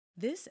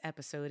This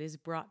episode is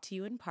brought to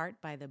you in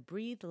part by the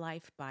Breathe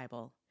Life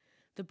Bible.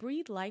 The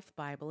Breathe Life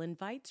Bible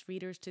invites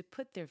readers to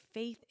put their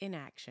faith in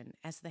action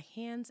as the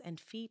hands and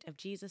feet of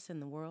Jesus in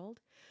the world,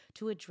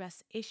 to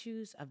address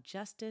issues of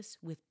justice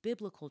with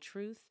biblical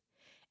truth,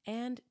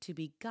 and to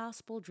be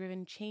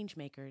gospel-driven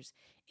changemakers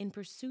in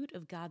pursuit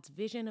of God's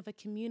vision of a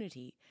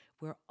community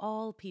where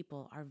all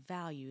people are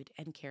valued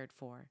and cared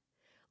for.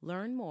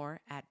 Learn more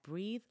at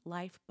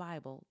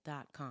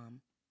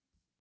breathelifebible.com.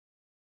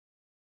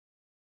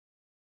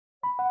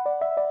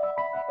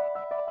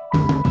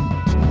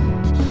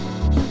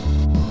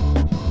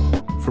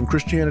 From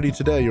Christianity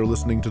Today, you're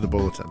listening to The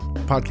Bulletin,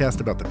 a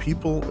podcast about the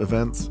people,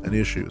 events, and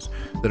issues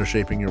that are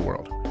shaping your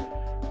world.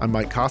 I'm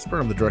Mike Cosper.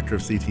 I'm the director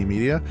of CT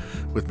Media.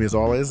 With me, as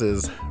always,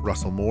 is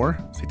Russell Moore,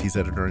 CT's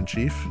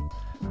editor-in-chief.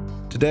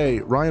 Today,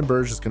 Ryan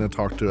Burge is going to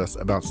talk to us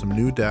about some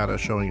new data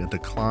showing a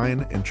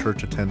decline in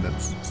church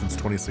attendance since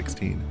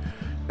 2016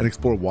 and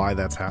explore why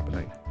that's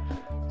happening.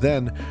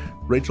 Then,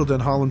 Rachel Den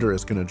Hollander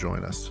is going to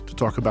join us to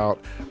talk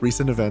about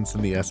recent events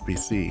in the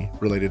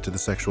SBC related to the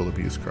sexual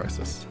abuse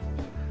crisis.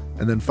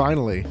 And then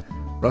finally,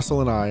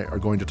 Russell and I are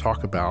going to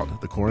talk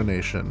about the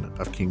coronation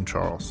of King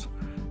Charles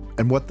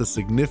and what the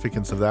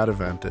significance of that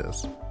event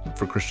is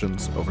for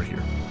Christians over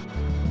here.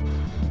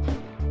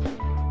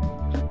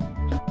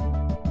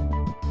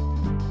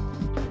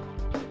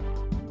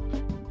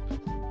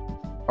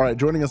 All right,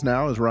 joining us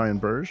now is Ryan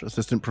Burge,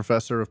 Assistant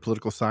Professor of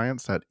Political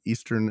Science at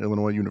Eastern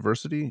Illinois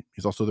University.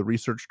 He's also the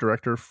Research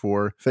Director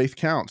for Faith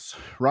Counts.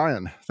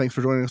 Ryan, thanks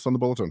for joining us on The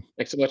Bulletin.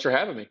 Thanks so much for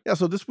having me. Yeah,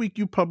 so this week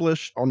you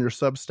published on your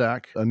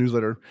Substack a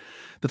newsletter.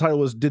 The title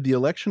was, Did the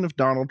Election of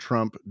Donald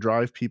Trump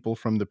Drive People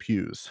from the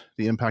Pews?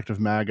 The Impact of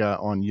MAGA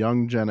on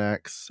Young Gen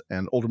X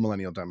and Older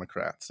Millennial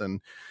Democrats. And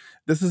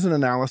this is an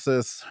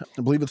analysis,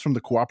 I believe it's from the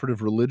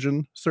Cooperative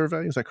Religion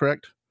Survey, is that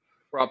correct?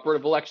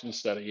 Cooperative election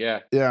study,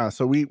 yeah. Yeah,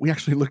 so we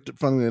actually looked at,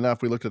 funnily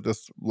enough, we looked at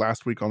this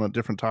last week on a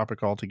different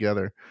topic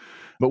altogether.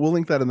 But we'll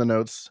link that in the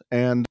notes.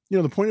 And,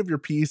 the point of your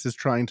piece is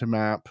trying to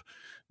map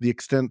the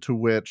extent to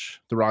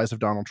which the rise of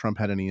Donald Trump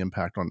had any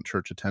impact on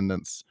church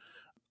attendance.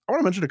 I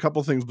want to mention a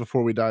couple things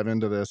before we dive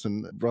into this.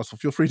 And Russell,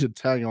 feel free to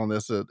tag on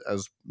this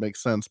as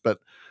makes sense. But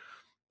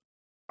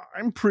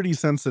I'm pretty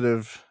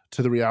sensitive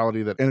to the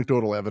reality that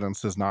anecdotal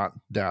evidence is not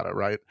data,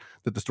 right?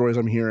 That the stories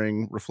I'm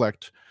hearing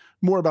reflect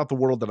more about the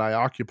world that I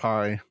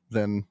occupy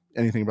than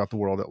anything about the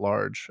world at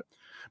large.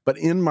 But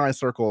in my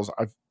circles,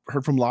 I've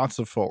heard from lots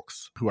of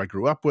folks who I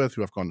grew up with,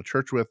 who I've gone to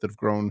church with, that have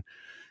grown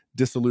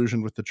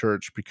disillusioned with the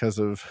church because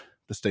of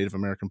the state of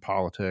American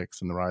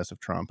politics and the rise of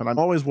Trump. And I'm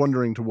always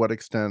wondering to what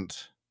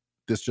extent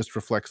this just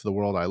reflects the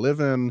world I live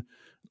in,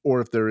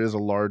 or if there is a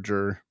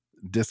larger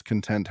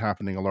discontent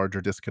happening, a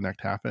larger disconnect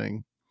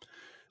happening.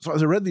 So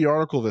as I read the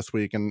article this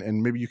week,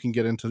 and maybe you can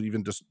get into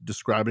even just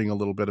describing a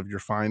little bit of your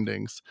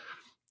findings,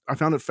 I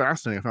found it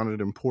fascinating. I found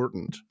it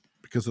important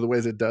because of the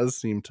ways it does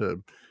seem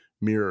to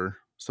mirror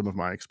some of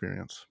my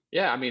experience.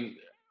 Yeah,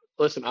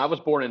 listen, I was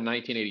born in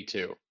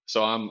 1982,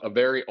 so I'm a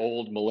very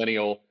old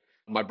millennial.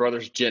 My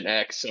brother's Gen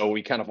X, so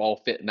we kind of all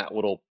fit in that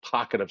little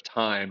pocket of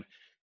time.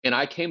 And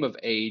I came of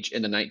age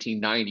in the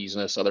 1990s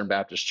in a Southern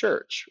Baptist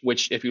church,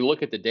 which, if you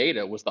look at the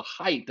data, was the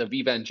height of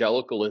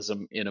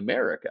evangelicalism in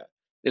America.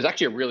 It was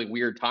actually a really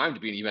weird time to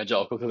be an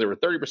evangelical because there were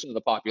 30% of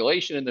the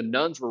population and the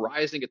nuns were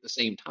rising at the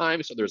same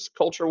time. So there's a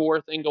culture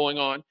war thing going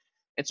on.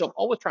 And so I'm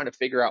always trying to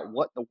figure out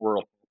what the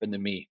world happened to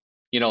me.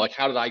 Like,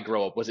 how did I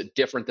grow up? Was it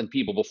different than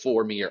people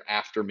before me or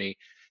after me?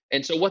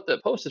 And so what the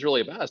post is really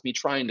about is me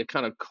trying to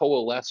kind of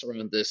coalesce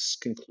around this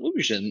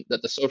conclusion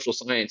that the social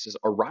science is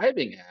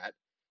arriving at,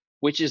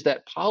 which is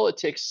that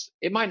politics,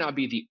 it might not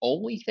be the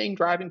only thing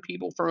driving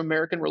people from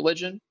American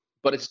religion,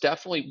 but it's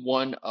definitely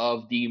one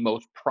of the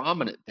most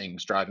prominent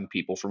things driving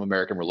people from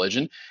American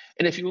religion.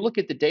 And if you look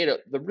at the data,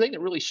 the thing that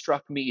really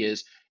struck me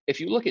is if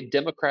you look at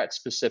Democrats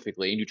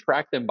specifically and you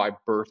track them by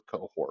birth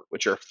cohort,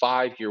 which are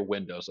 5-year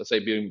windows, let's say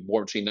being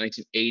born between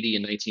 1980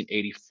 and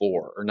 1984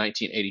 or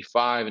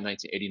 1985 and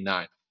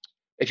 1989.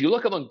 If you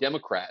look among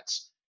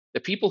Democrats, the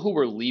people who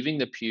were leaving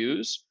the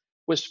pews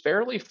was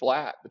fairly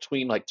flat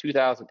between like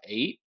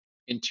 2008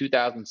 and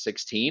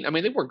 2016.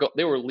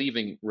 They were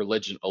leaving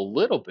religion a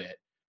little bit.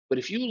 But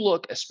if you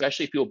look,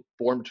 especially people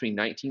born between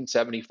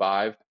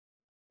 1975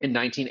 and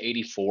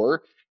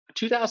 1984,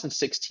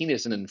 2016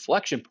 is an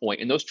inflection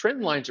point, and those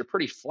trend lines are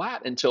pretty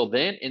flat until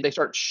then, and they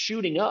start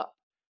shooting up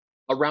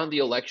around the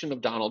election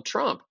of Donald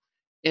Trump.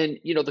 And,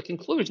 the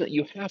conclusion that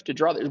you have to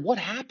draw is what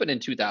happened in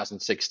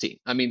 2016.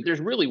 There's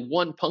really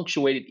one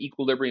punctuated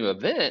equilibrium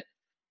event,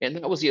 and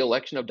that was the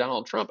election of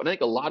Donald Trump. And I think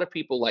a lot of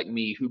people like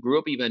me who grew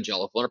up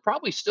evangelical and are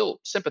probably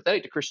still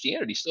sympathetic to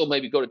Christianity, still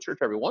maybe go to church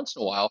every once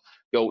in a while,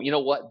 go, you know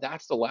what,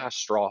 that's the last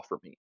straw for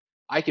me.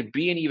 I could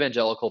be an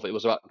evangelical if it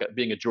was about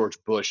being a George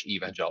Bush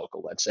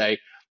evangelical, let's say.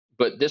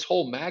 But this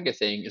whole MAGA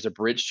thing is a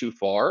bridge too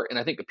far. And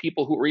I think the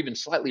people who are even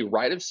slightly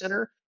right of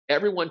center,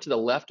 everyone to the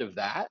left of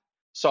that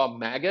saw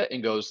MAGA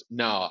and goes,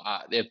 no,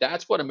 if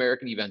that's what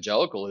American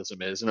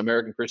evangelicalism is and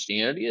American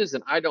Christianity is,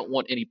 then I don't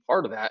want any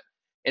part of that.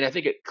 And I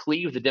think it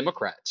cleaved the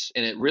Democrats,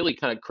 and it really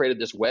kind of created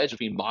this wedge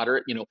between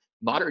moderate,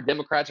 moderate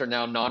Democrats are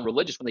now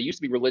non-religious when they used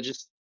to be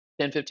religious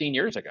 10, 15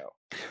 years ago.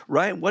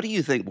 Ryan, what do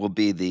you think will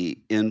be the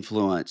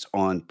influence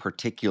on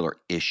particular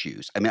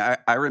issues? I mean,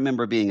 I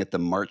remember being at the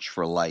March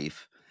for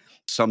Life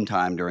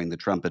sometime during the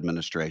Trump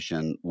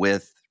administration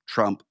with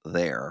Trump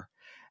there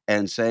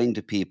and saying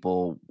to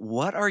people,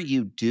 what are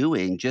you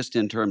doing just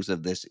in terms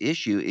of this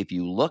issue? If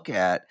you look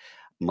at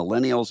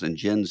millennials and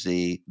Gen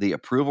Z, the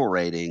approval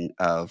rating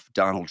of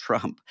Donald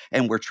Trump,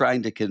 and we're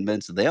trying to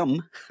convince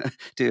them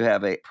to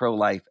have a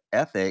pro-life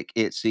ethic,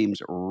 it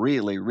seems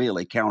really,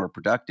 really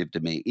counterproductive to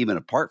me, even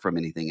apart from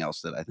anything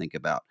else that I think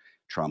about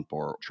Trump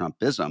or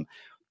Trumpism.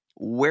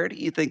 Where do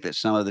you think that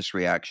some of this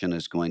reaction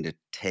is going to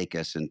take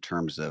us in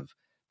terms of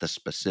the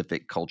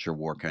specific culture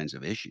war kinds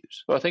of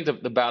issues? Well, I think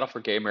the battle for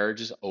gay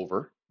marriage is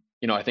over.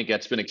 I think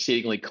that's been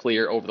exceedingly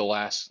clear over the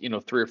last, 3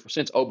 or 4,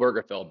 since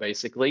Obergefell,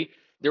 basically.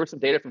 There was some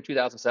data from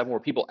 2007 where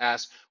people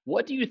asked,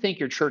 what do you think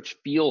your church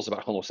feels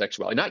about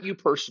homosexuality? Not you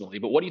personally,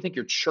 but what do you think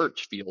your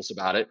church feels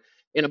about it?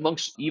 And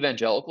amongst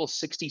evangelicals,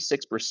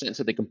 66%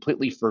 said they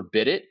completely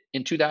forbid it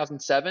in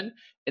 2007.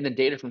 And then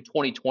data from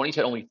 2020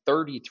 said only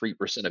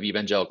 33% of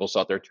evangelicals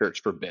thought their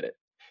church forbid it.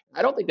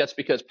 I don't think that's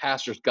because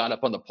pastors got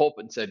up on the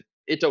pulpit and said,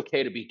 it's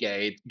okay to be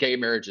gay, gay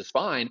marriage is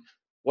fine.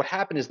 What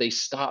happened is they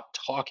stopped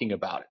talking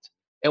about it.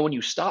 And when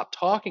you stop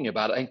talking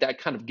about it, I think that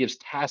kind of gives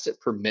tacit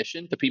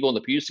permission to people in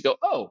the pews to go,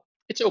 oh,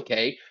 it's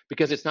okay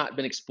because it's not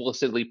been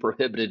explicitly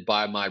prohibited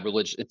by my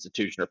religious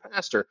institution or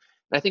pastor.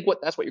 And I think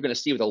that's what you're going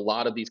to see with a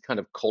lot of these kind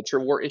of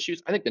culture war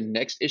issues. I think the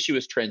next issue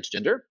is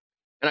transgender.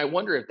 And I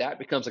wonder if that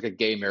becomes like a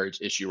gay marriage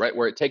issue, right?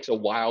 Where it takes a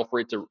while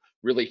for it to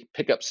really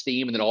pick up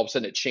steam. And then all of a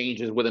sudden it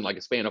changes within like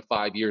a span of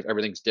 5 years,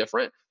 everything's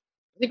different.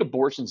 I think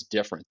abortion's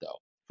different though,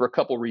 for a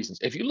couple of reasons.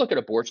 If you look at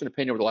abortion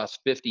opinion over the last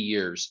 50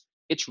 years,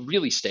 it's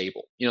really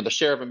stable. The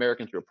share of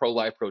Americans who are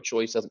pro-life,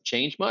 pro-choice doesn't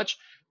change much.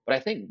 But I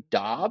think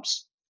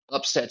Dobbs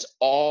upsets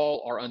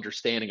all our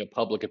understanding of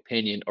public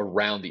opinion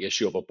around the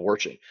issue of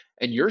abortion.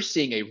 And you're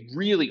seeing a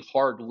really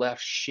hard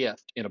left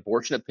shift in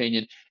abortion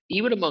opinion,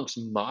 even amongst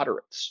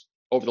moderates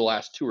over the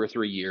last 2 or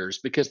 3 years,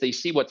 because they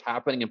see what's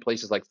happening in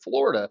places like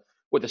Florida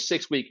with a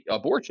 6-week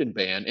abortion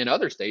ban. In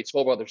other states,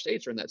 12 other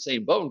states are in that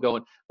same boat and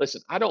going,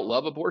 listen, I don't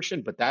love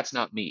abortion, but that's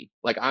not me.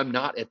 Like, I'm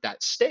not at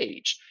that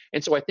stage.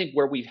 And so I think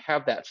where we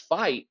have that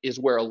fight is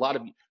where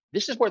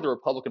this is where the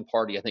Republican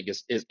Party, I think,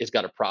 is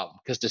got a problem,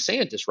 because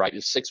DeSantis, right,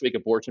 is 6-week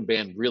abortion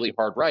ban, really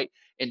hard right.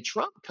 And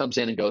Trump comes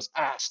in and goes,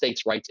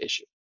 states' rights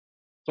issue.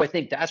 So I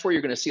think that's where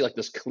you're going to see like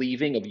this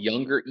cleaving of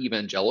younger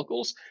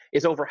evangelicals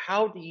is over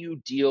how do you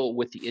deal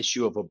with the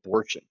issue of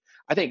abortion.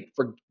 I think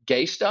for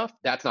gay stuff,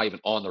 that's not even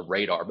on the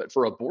radar. But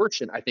for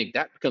abortion, I think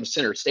that becomes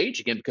center stage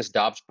again because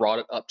Dobbs brought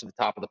it up to the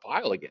top of the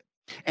pile again.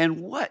 And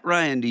what,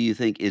 Ryan, do you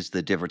think is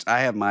the difference? I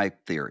have my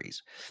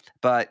theories,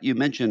 but you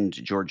mentioned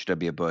George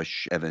W.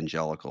 Bush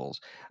evangelicals.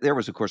 There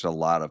was, of course, a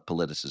lot of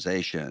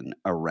politicization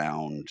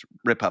around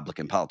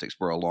Republican politics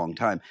for a long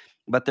time,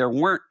 but there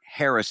weren't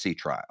heresy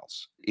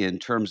trials in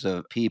terms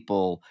of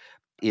people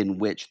in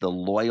which the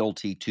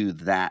loyalty to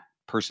that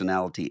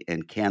personality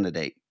and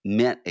candidate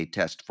meant a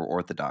test for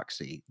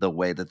orthodoxy the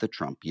way that the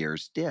Trump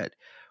years did.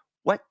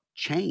 What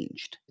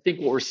changed? I think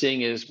what we're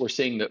seeing is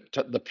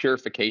the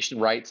purification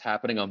rites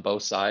happening on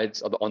both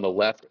sides, on the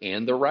left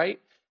and the right.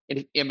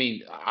 And I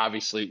mean,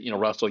 obviously,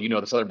 Russell,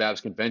 the Southern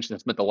Baptist Convention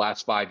has spent the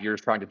last 5 years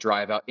trying to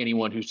drive out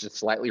anyone who's just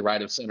slightly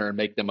right of center and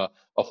make them a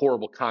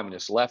horrible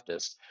communist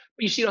leftist.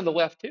 But you see it on the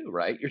left too,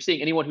 right? You're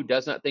seeing anyone who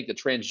does not think that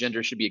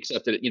transgender should be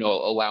accepted,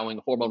 allowing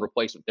hormone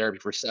replacement therapy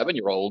for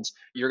 7-year-olds,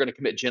 you're going to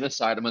commit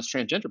genocide amongst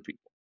transgender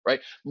people. Right.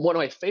 One of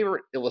my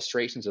favorite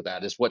illustrations of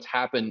that is what's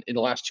happened in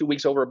the last 2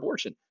 weeks over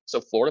abortion.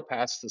 So Florida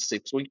passed the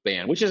 6-week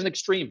ban, which is an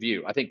extreme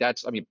view. I think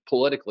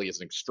politically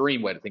is an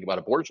extreme way to think about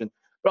abortion.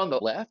 But on the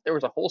left, there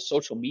was a whole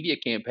social media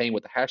campaign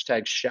with the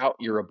hashtag shout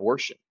your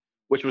abortion,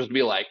 which was to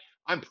be like,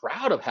 I'm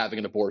proud of having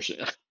an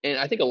abortion. And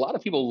I think a lot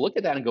of people look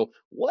at that and go,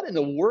 what in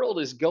the world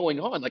is going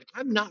on? Like,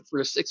 I'm not for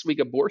a 6-week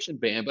abortion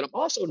ban, but I'm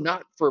also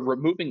not for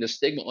removing the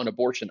stigma on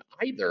abortion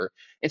either.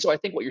 And so I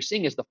think what you're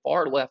seeing is the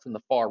far left and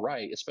the far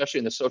right, especially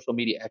in the social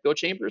media echo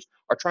chambers,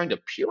 are trying to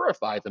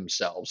purify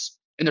themselves.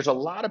 And there's a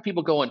lot of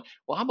people going,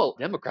 well, I'm a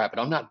Democrat,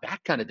 but I'm not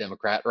that kind of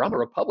Democrat, or I'm a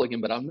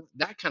Republican, but I'm not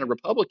that kind of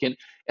Republican.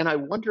 And I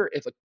wonder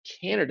if a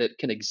candidate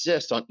can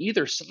exist on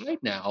either side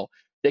now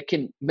that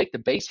can make the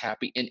base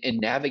happy and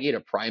navigate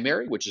a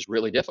primary, which is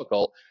really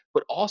difficult,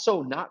 but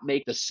also not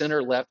make the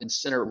center left and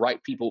center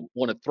right people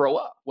want to throw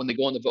up when they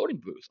go in the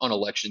voting booth on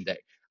election day.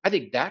 I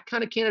think that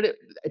kind of candidate,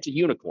 it's a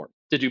unicorn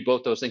to do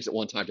both those things at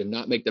one time, to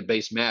not make the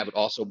base mad, but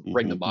also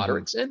bring the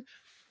moderates in.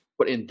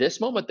 But in this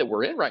moment that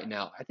we're in right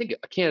now, I think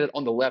a candidate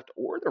on the left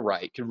or the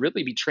right can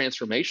really be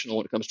transformational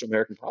when it comes to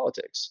American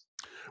politics.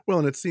 Well,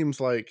 and it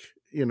seems like,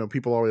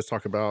 people always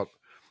talk about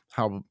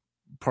how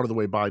part of the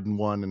way Biden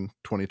won in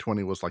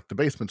 2020 was like the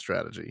basement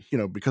strategy.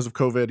 Because of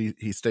COVID,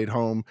 he stayed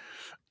home,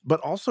 but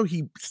also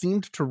he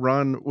seemed to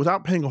run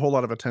without paying a whole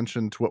lot of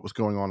attention to what was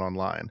going on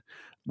online,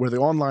 where the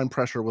online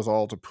pressure was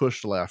all to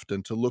push left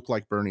and to look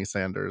like Bernie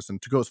Sanders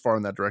and to go as far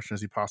in that direction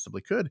as he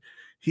possibly could.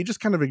 He just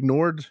kind of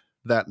ignored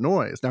that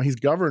noise. Now, he's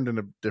governed in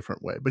a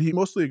different way, but he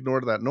mostly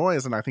ignored that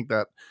noise. And I think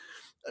that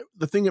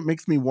the thing that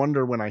makes me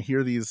wonder when I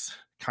hear these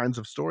kinds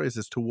of stories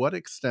is, to what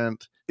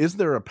extent is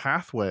there a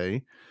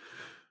pathway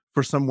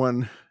for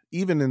someone,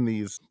 even in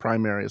these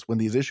primaries, when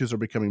these issues are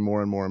becoming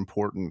more and more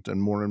important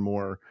and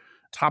more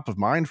top of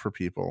mind for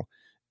people,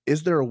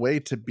 is there a way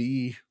to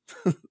be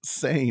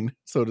sane,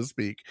 so to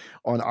speak,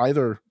 on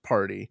either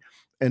party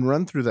and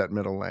run through that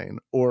middle lane?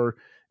 Or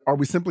are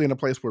we simply in a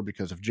place where,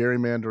 because of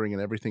gerrymandering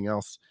and everything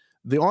else,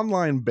 the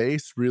online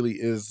base really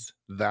is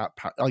that,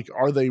 like,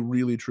 are they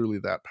really truly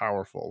that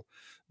powerful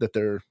that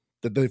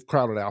they've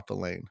crowded out the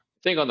lane?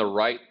 I think on the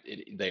right,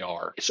 they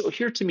are. So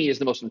here to me is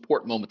the most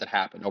important moment that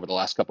happened over the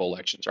last couple of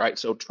elections, right?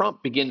 So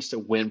Trump begins to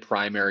win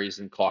primaries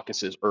and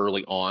caucuses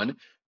early on.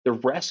 The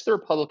rest of the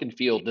Republican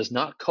field does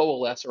not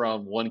coalesce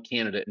around one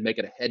candidate and make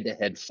it a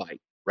head-to-head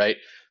fight, right?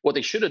 What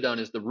they should have done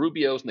is the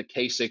Rubios and the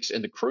Kasichs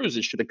and the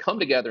Cruzes should have come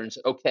together and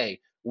said, okay,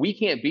 we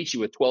can't beat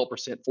you with 12%,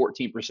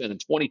 14%, and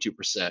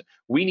 22%.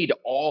 We need to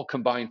all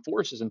combine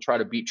forces and try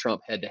to beat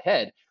Trump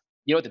head-to-head.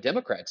 You know what the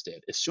Democrats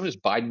did? As soon as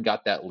Biden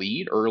got that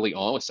lead early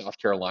on with South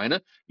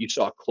Carolina, you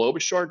saw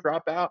Klobuchar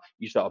drop out.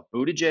 You saw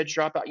Buttigieg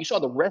drop out. You saw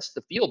the rest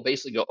of the field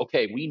basically go,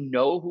 okay, we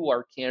know who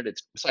our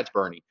candidates, besides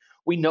Bernie,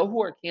 we know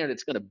who our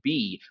candidate's going to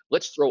be.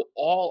 Let's throw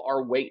all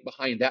our weight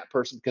behind that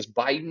person, because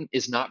Biden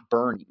is not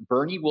Bernie.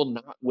 Bernie will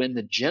not win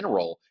the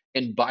general,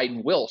 and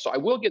Biden will. So I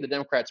will give the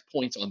Democrats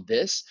points on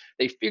this.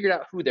 They figured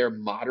out who their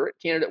moderate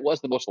candidate was,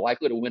 the most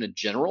likely to win a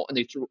general, and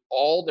they threw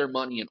all their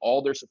money and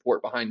all their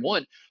support behind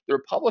one. The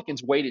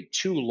Republicans waited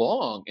too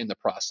long in the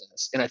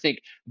process. And I think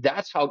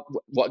that's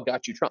what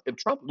got you Trump. If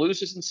Trump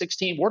loses in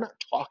 2016, we're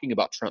not talking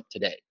about Trump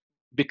today.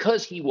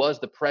 Because he was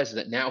the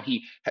president, now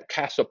he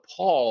casts a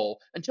pall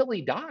until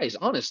he dies,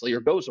 honestly, or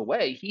goes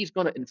away. He's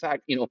going to, in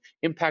fact,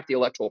 impact the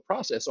electoral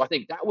process. So I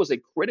think that was a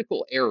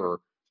critical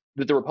error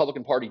that the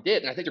Republican Party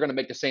did. And I think they're going to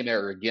make the same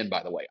error again,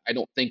 by the way. I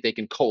don't think they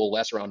can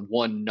coalesce around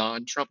one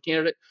non-Trump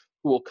candidate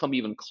who will come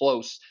even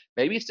close.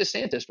 Maybe it's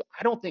DeSantis, but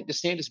I don't think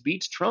DeSantis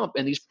beats Trump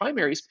in these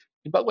primaries.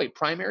 And by the way,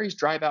 primaries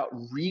drive out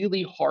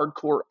really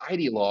hardcore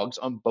ideologues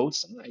on both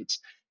sides.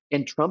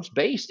 And Trump's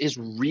base is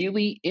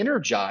really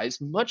energized,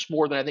 much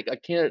more than I think a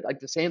candidate like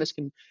DeSantis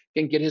can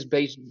get his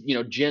base,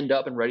 ginned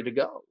up and ready to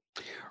go.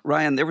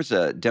 Ryan, there was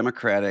a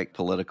Democratic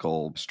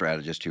political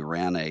strategist who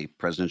ran a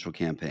presidential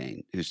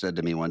campaign who said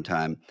to me one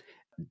time,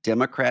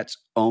 Democrats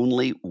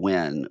only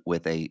win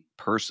with a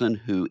person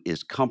who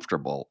is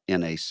comfortable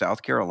in a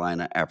South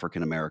Carolina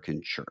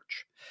African-American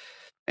church.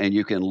 And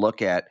you can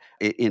look at,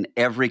 in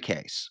every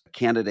case, a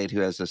candidate who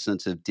has a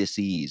sense of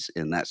dis-ease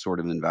in that sort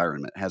of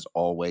environment has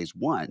always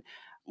won.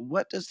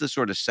 What does the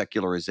sort of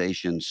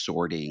secularization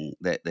sorting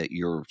that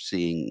you're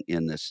seeing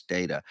in this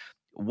data,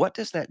 what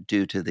does that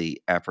do to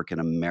the African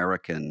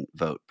American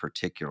vote,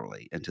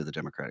 particularly, and to the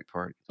Democratic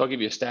Party? So I'll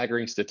give you a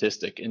staggering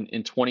statistic.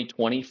 In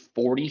 2020,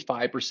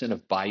 45%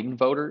 of Biden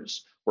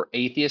voters were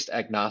atheist,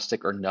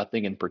 agnostic, or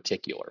nothing in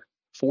particular.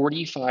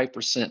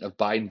 45% of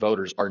Biden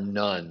voters are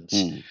nones.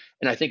 And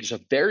I think there's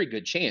a very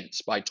good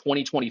chance by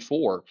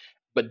 2024,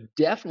 but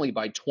definitely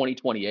by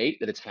 2028,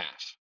 that it's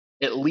half.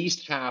 At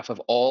least half of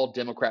all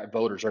Democrat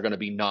voters are going to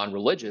be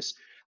non-religious.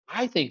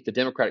 I think the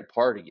Democratic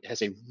Party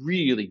has a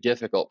really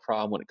difficult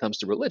problem when it comes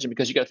to religion,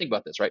 because you got to think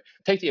about this, right?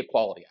 Take the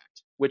Equality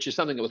Act, which is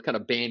something that was kind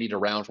of bandied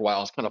around for a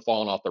while. It's kind of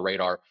fallen off the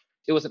radar.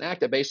 It was an act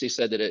that basically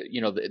said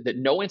that that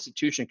no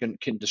institution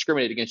can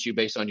discriminate against you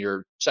based on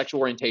your sexual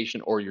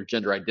orientation or your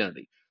gender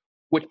identity,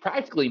 which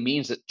practically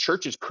means that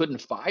churches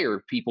couldn't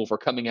fire people for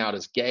coming out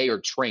as gay or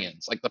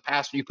trans. Like the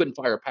pastor, you couldn't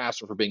fire a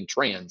pastor for being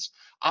trans.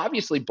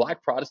 Obviously,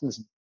 Black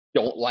Protestants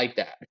don't like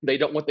that. They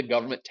don't want the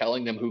government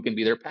telling them who can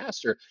be their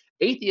pastor.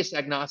 Atheist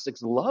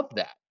agnostics love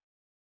that.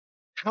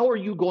 How are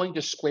you going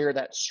to square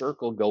that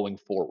circle going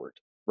forward,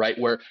 right?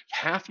 Where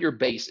half your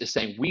base is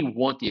saying we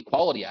want the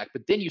Equality Act,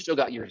 but then you still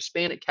got your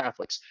Hispanic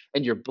Catholics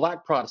and your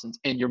Black Protestants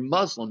and your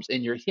Muslims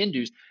and your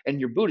Hindus and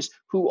your Buddhists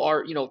who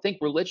are, think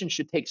religion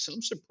should take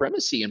some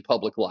supremacy in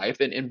public life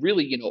and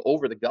really,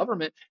 over the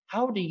government.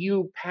 How do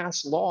you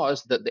pass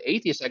laws that the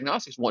atheist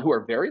agnostics want, who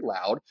are very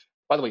loud?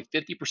 By the way,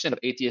 50% of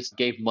atheists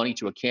gave money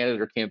to a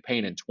candidate or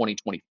campaign in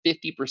 2020.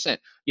 50%.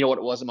 You know what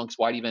it was amongst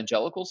white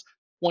evangelicals?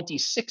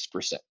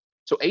 26%.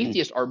 So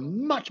atheists are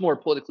much more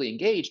politically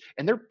engaged,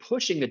 and they're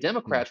pushing the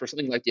Democrats for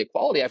something like the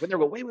Equality Act. And they're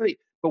going, wait,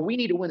 but we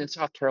need to win in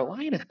South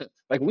Carolina.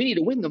 Like, we need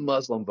to win the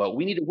Muslim vote.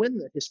 We need to win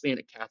the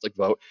Hispanic Catholic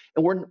vote.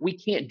 And we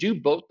can't do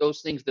both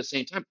those things at the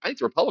same time. I think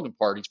the Republican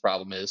Party's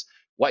problem is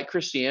white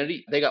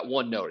Christianity. They got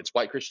one note. It's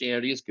white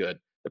Christianity is good.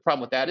 The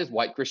problem with that is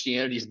white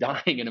Christianity is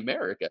dying in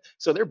America.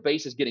 So their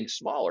base is getting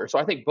smaller. So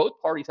I think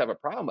both parties have a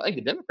problem. I think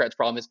the Democrats'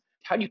 problem is,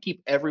 how do you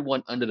keep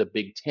everyone under the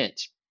big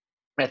tent?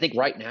 And I think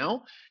right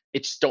now,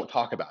 it's don't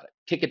talk about it.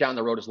 Kick it down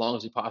the road as long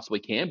as you possibly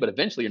can, but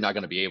eventually you're not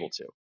going to be able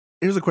to.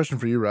 Here's a question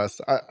for you,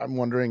 Russ. I'm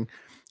wondering,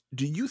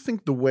 do you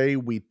think the way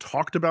we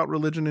talked about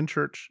religion in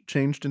church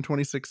changed in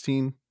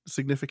 2016?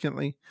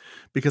 significantly?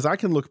 Because I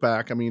can look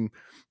back. I mean,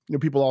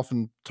 people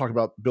often talk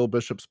about Bill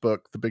Bishop's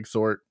book, The Big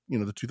Sort,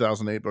 the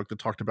 2008 book that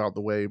talked about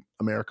the way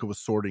America was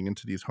sorting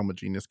into these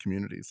homogeneous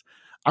communities.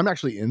 I'm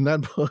actually in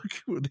that book.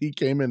 He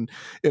came and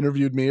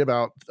interviewed me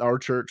about our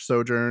church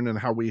Sojourn and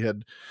how we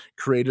had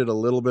created a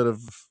little bit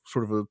of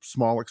sort of a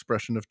small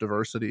expression of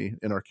diversity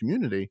in our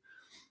community.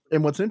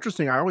 And what's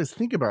interesting, I always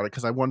think about it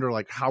because I wonder,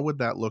 like, how would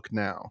that look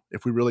now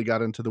if we really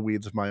got into the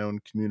weeds of my own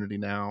community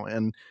now?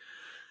 And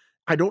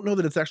I don't know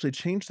that it's actually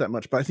changed that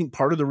much, but I think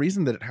part of the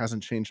reason that it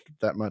hasn't changed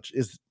that much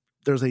is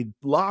there's a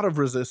lot of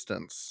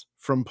resistance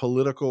from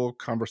political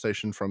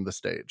conversation from the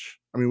stage.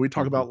 I mean, we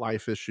talk about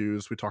life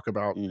issues, we talk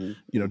about,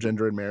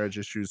 gender and marriage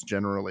issues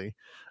generally.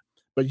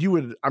 But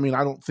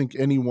I don't think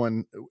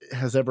anyone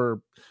has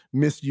ever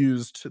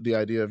misused the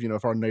idea of,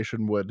 if our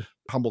nation would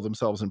humble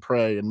themselves and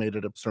pray and made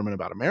it a sermon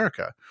about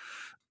America.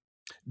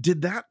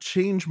 Did that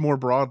change more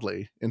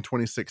broadly in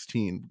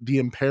 2016? The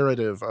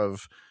imperative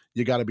of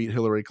you got to beat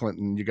Hillary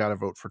Clinton, you got to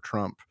vote for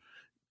Trump,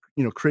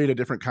 create a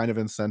different kind of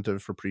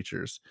incentive for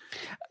preachers.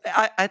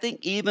 I think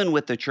even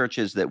with the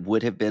churches that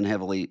would have been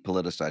heavily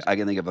politicized, I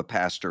can think of a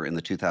pastor in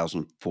the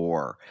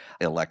 2004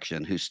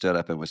 election who stood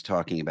up and was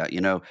talking about, we're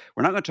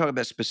not going to talk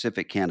about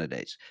specific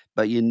candidates,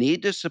 but you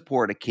need to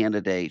support a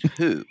candidate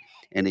who,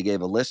 and he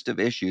gave a list of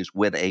issues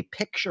with a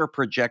picture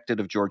projected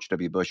of George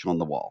W. Bush on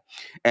the wall,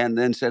 and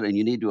then said, and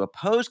you need to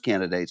oppose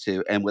candidates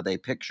who, and with a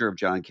picture of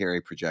John Kerry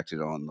projected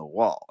on the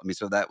wall. I mean,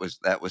 so that was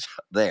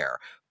there.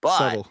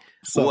 But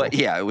subtle.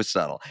 it was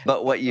subtle.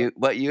 But what you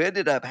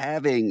ended up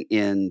having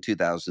in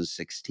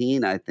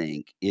 2016, I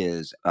think,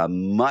 is a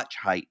much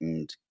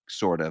heightened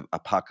sort of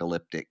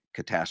apocalyptic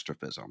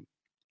catastrophism.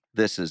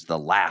 This is the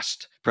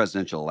last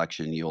presidential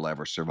election you'll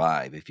ever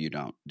survive if you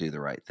don't do the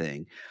right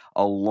thing,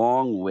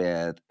 along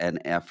with an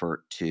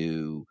effort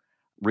to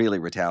really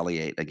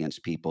retaliate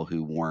against people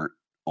who weren't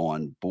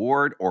on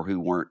board or who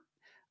weren't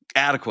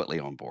adequately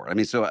on board. I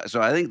mean, so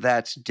I think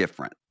that's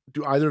different.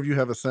 Do either of you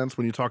have a sense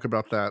when you talk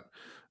about that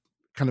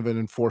kind of an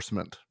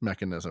enforcement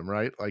mechanism,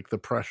 right? Like the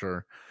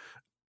pressure.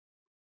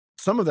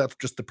 Some of that's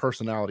just the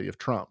personality of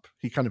Trump.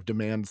 He kind of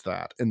demands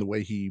that in the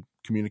way he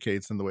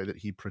communicates and the way that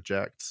he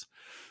projects.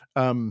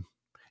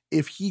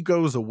 If he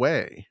goes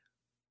away,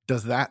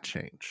 does that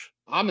change?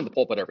 I'm in the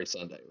pulpit every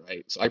Sunday,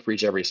 right? So I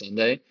preach every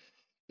Sunday.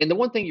 And the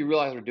one thing you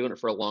realize we're doing it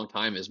for a long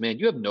time is, man,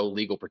 you have no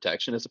legal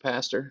protection as a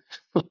pastor.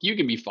 You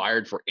can be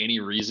fired for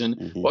any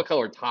reason. What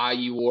color tie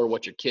you wore,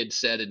 what your kids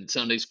said in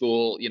Sunday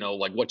school,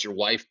 like what your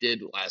wife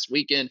did last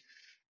weekend.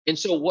 And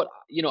so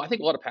I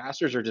think a lot of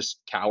pastors are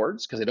just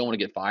cowards because they don't want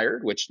to get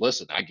fired, which,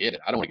 listen, I get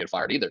it. I don't want to get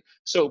fired either.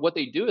 So what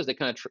they do is they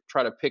kind of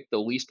try to pick the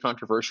least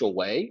controversial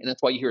way. And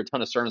that's why you hear a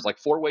ton of sermons like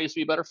 4 ways to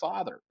be a better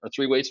father or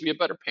 3 ways to be a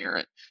better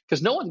parent,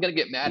 because no one's going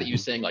to get mad at you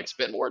saying, like,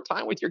 spend more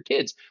time with your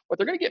kids. What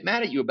they're going to get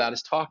mad at you about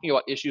is talking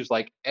about issues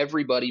like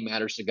everybody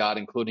matters to God,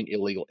 including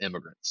illegal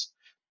immigrants.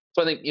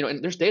 So I think,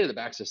 and there's data that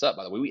backs this up,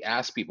 by the way. We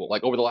asked people,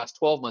 like, over the last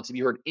 12 months, have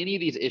you heard any of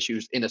these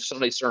issues in a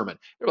Sunday sermon?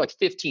 There are like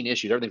 15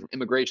 issues, everything from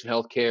immigration,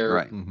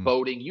 healthcare,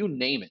 voting, you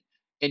name it.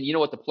 And you know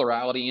what the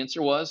plurality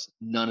answer was?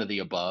 None of the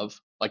above.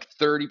 Like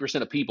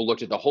 30% of people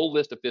looked at the whole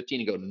list of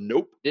 15 and go,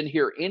 nope, didn't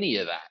hear any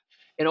of that.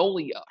 And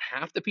only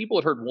half the people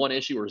had heard one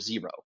issue or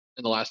zero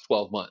in the last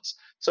 12 months.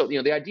 So,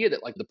 the idea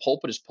that like the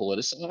pulpit is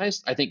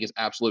politicized, I think is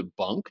absolute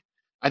bunk.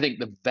 I think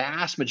the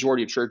vast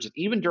majority of churches,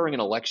 even during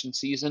an election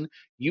season,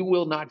 you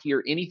will not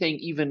hear anything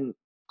even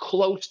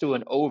close to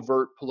an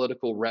overt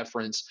political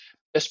reference,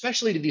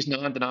 especially to these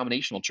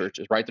non-denominational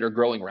churches, right, that are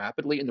growing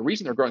rapidly. And the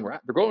reason they're growing,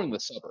 they're growing in the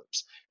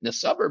suburbs. And the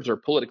suburbs are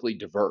politically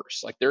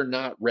diverse. Like, they're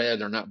not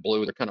red, they're not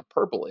blue, they're kind of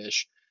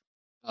purplish.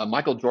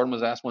 Michael Jordan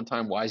was asked one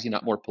time, why is he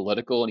not more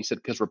political? And he said,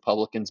 because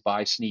Republicans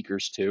buy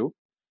sneakers too.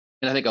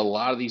 And I think a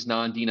lot of these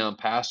non-denom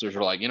pastors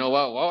are like,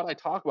 why would I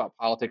talk about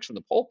politics from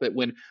the pulpit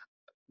when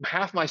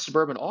half my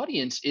suburban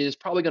audience is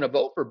probably going to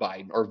vote for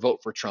Biden or vote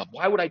for Trump?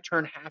 Why would I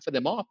turn half of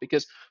them off?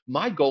 Because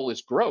my goal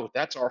is growth.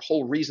 That's our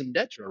whole reason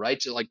d'etre, right?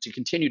 To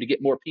continue to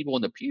get more people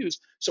in the pews.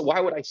 So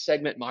why would I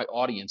segment my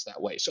audience that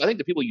way? So I think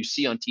the people you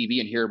see on TV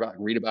and hear about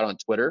and read about on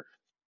Twitter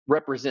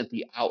represent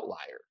the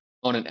outlier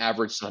on an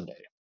average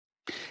Sunday.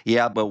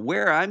 Yeah, but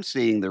where I'm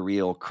seeing the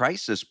real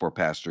crisis for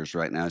pastors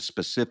right now,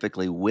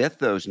 specifically with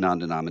those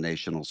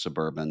non-denominational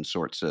suburban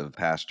sorts of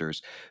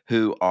pastors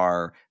who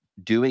are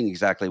doing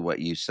exactly what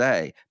you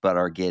say, but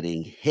are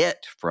getting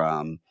hit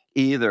from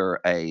either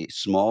a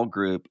small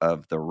group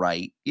of the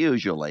right,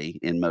 usually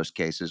in most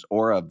cases,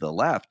 or of the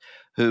left,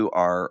 who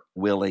are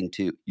willing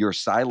to, your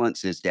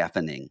silence is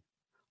deafening,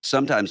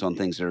 sometimes on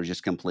things that are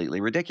just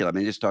completely ridiculous. I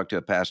mean, I just talked to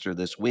a pastor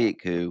this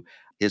week who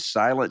his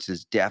silence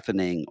is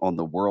deafening on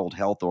the World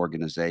Health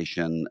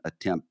Organization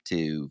attempt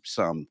to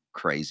some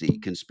crazy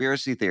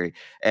conspiracy theory.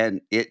 And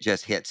it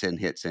just hits and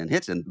hits and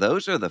hits. And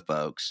those are the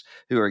folks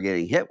who are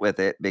getting hit with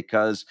it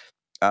because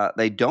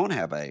they don't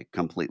have a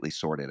completely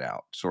sorted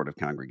out sort of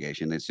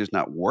congregation. It's just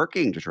not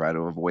working to try to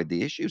avoid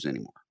the issues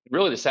anymore.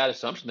 Really, the sad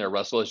assumption there,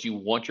 Russell, is you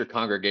want your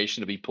congregation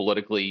to be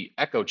politically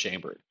echo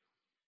chambered.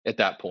 at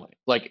that point.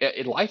 Like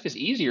life is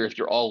easier if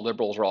you're all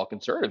liberals or all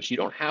conservatives. You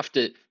don't have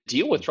to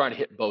deal with trying to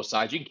hit both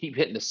sides. You can keep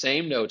hitting the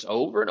same notes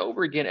over and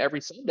over again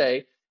every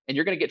Sunday, and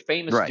you're going to get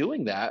famous Right.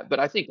 doing that. But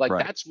I think like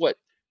Right.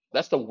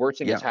 that's the worst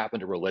thing that's Yeah.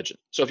 happened to religion.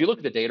 So if you look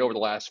at the data over the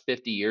last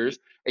 50 years,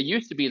 it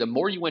used to be the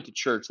more you went to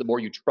church, the more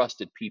you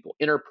trusted people,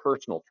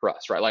 interpersonal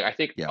trust, right? Like I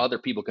think Yeah. other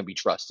people can be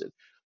trusted.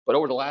 But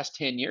over the last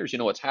 10 years, you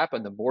know what's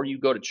happened? The more you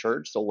go to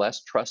church, the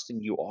less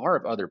trusting you are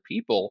of other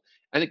people.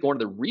 I think one of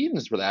the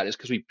reasons for that is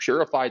because we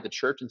purified the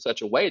church in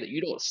such a way that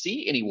you don't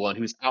see anyone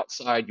who's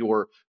outside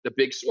the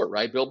big sword,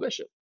 right? Bill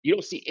Bishop. You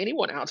don't see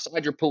anyone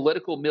outside your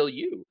political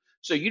milieu.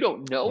 So you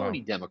don't know Wow.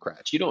 any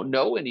Democrats. You don't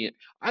know any,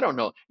 I don't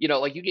know,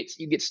 like you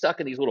get stuck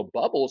in these little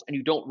bubbles and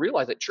you don't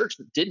realize that church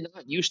did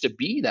not used to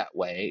be that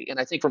way. And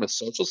I think from a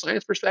social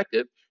science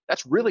perspective,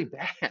 that's really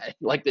bad.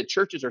 Like the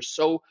churches are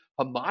so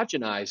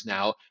homogenized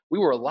now. We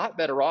were a lot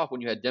better off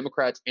when you had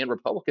Democrats and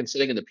Republicans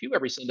sitting in the pew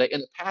every Sunday,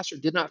 and the pastor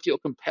did not feel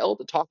compelled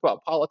to talk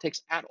about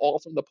politics at all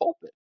from the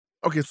pulpit.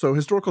 Okay, so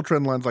historical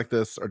trend lines like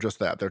this are just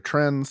that. They're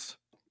trends.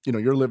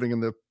 You're living in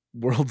the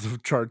worlds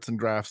of charts and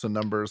graphs and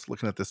numbers,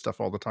 looking at this stuff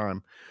all the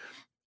time.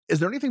 Is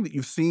there anything that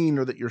you've seen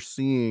or that you're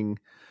seeing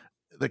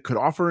that could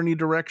offer any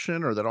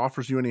direction or that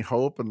offers you any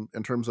hope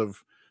in terms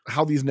of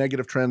how these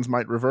negative trends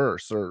might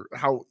reverse or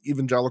how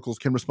evangelicals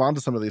can respond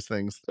to some of these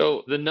things?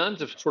 So the nuns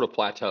have sort of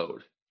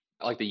plateaued.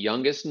 Like the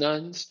youngest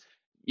nuns,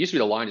 used to be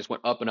the line just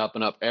went up and up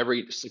and up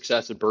every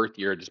successive birth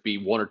year, just be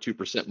 1 or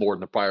 2% more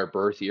than the prior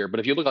birth year. But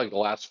if you look like the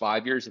last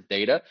 5 years of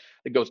data,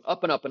 it goes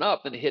up and up and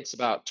up. Then it hits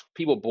about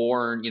people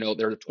born,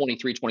 they're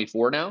 23,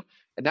 24 now.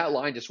 And that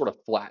line just sort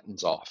of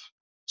flattens off.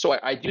 So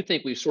I do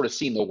think we've sort of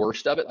seen the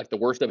worst of it. Like the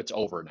worst of it's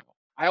over now.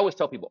 I always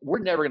tell people we're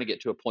never going to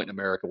get to a point in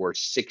America where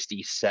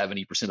 60,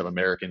 70% of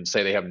Americans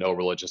say they have no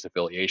religious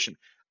affiliation.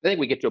 I think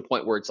we get to a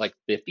point where it's like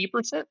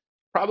 50%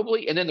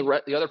 probably, and then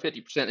the other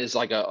 50% is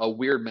like a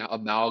weird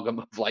amalgam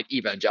of like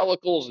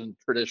evangelicals and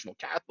traditional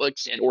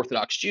Catholics and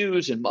Orthodox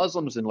Jews and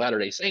Muslims and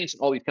Latter-day Saints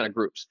and all these kind of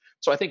groups.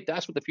 So I think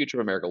that's what the future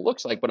of America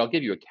looks like. But I'll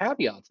give you a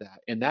caveat to that,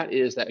 and that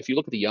is that if you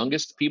look at the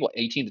youngest people,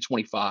 18 to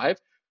 25,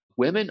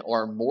 women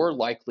are more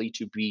likely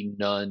to be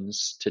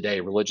nuns today,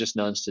 religious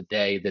nuns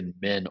today, than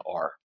men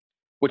are,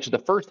 which is the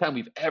first time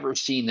we've ever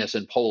seen this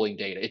in polling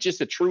data. It's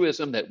just a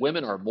truism that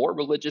women are more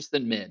religious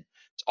than men.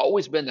 It's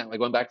always been that way,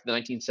 going back to the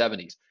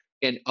 1970s.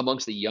 And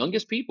amongst the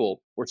youngest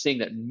people, we're seeing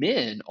that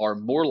men are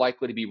more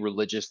likely to be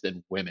religious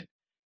than women.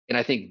 And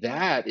I think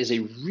that is a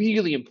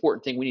really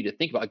important thing we need to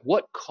think about. Like,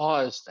 what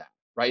caused that,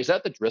 right? Is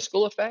that the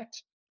Driscoll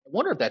effect? I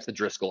wonder if that's the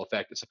Driscoll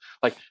effect. It's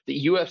like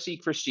the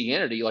UFC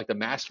Christianity, like the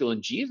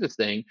masculine Jesus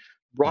thing,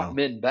 brought Wow.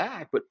 men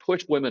back, but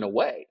pushed women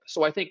away.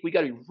 So I think we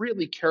got to be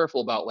really careful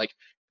about like,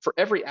 for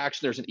every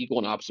action, there's an equal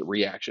and opposite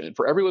reaction. And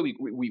for every way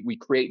we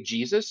create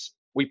Jesus,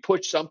 we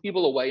push some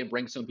people away and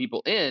bring some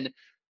people in.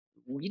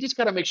 We just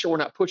got to make sure we're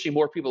not pushing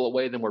more people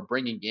away than we're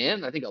bringing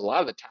in. I think a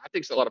lot of the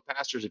tactics a lot of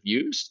pastors have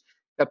used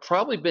have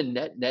probably been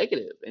net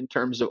negative in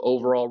terms of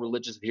overall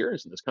religious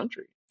adherence in this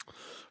country.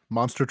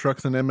 Monster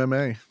trucks and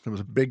MMA. There was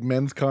a big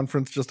men's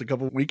conference just a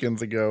couple of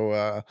weekends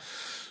ago.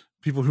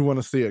 People who want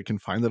to see it can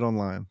find it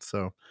online.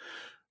 So,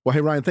 well,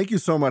 hey, Ryan, thank you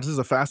so much. This is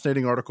a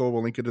fascinating article.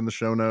 We'll link it in the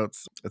show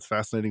notes. It's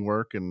fascinating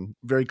work and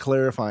very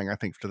clarifying, I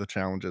think, to the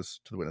challenges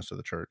to the witness of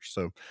the church.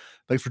 So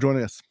thanks for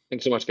joining us.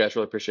 Thanks so much, guys.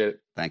 Really appreciate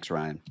it. Thanks,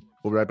 Ryan.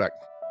 We'll be right back.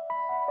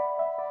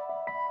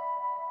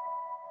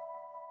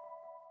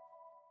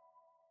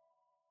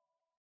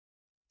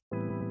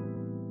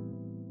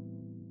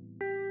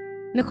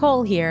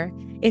 Nicole here.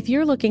 If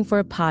you're looking for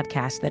a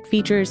podcast that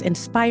features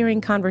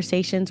inspiring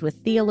conversations with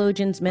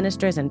theologians,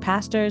 ministers, and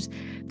pastors,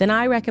 then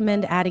I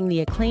recommend adding the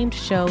acclaimed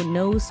show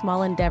No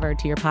Small Endeavor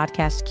to your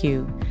podcast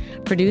queue.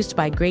 Produced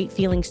by Great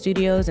Feeling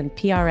Studios and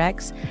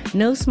PRX,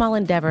 No Small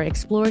Endeavor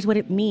explores what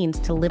it means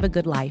to live a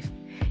good life.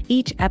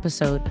 Each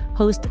episode,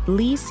 host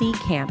Lee C.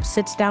 Camp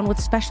sits down with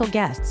special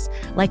guests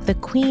like the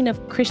queen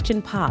of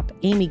Christian pop,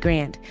 Amy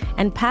Grant,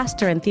 and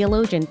pastor and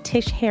theologian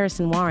Tish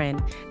Harrison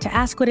Warren to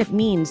ask what it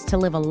means to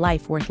live a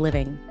life worth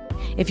living.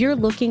 If you're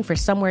looking for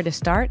somewhere to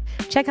start,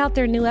 check out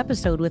their new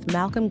episode with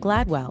Malcolm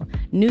Gladwell,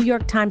 New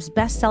York Times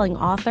bestselling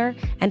author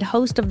and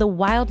host of the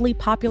wildly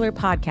popular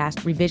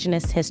podcast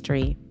Revisionist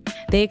History.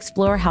 They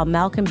explore how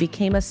Malcolm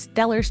became a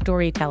stellar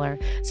storyteller,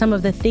 some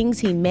of the things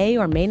he may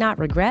or may not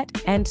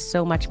regret, and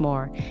so much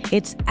more.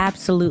 It's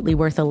absolutely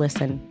worth a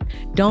listen.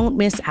 Don't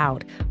miss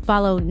out.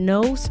 Follow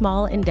No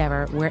Small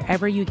Endeavor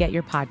wherever you get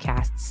your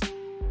podcasts.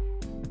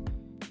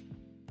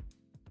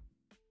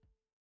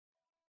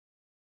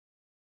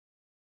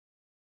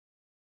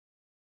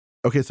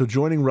 Okay, so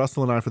joining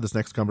Russell and I for this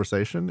next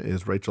conversation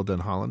is Rachel Den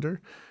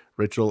Hollander.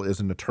 Rachel is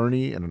an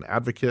attorney and an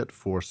advocate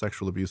for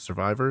sexual abuse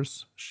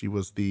survivors. She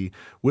was the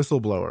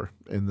whistleblower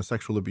in the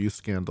sexual abuse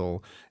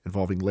scandal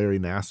involving Larry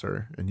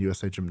Nassar and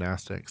USA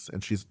Gymnastics.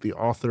 And she's the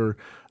author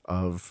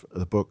of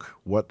the book,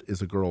 What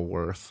is a Girl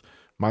Worth?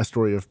 my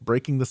story of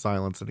breaking the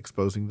silence and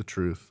exposing the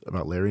truth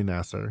about Larry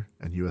Nassar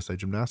and USA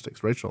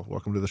Gymnastics. Rachel,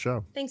 welcome to the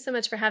show. Thanks so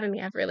much for having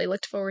me. I've really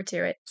looked forward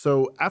to it.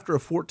 So after a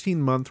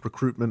 14-month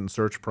recruitment and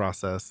search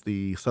process,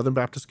 the Southern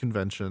Baptist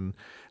Convention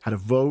had a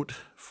vote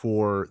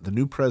for the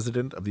new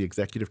president of the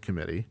executive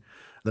committee.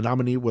 The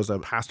nominee was a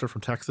pastor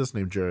from Texas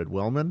named Jared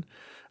Wellman,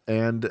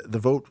 and the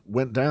vote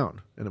went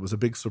down, and it was a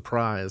big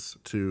surprise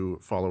to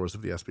followers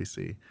of the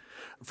SBC.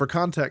 For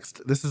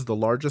context, this is the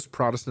largest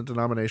Protestant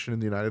denomination in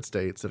the United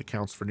States. It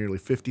accounts for nearly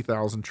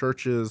 50,000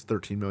 churches,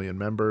 13 million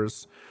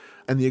members,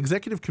 and the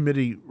executive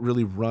committee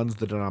really runs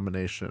the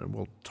denomination, and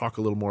we'll talk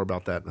a little more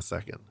about that in a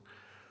second.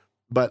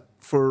 But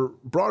for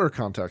broader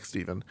context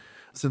even,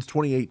 since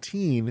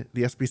 2018,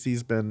 the SBC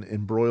has been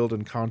embroiled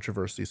in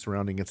controversy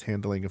surrounding its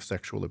handling of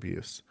sexual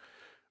abuse.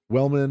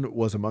 Wellman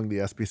was among the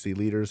SBC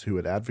leaders who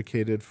had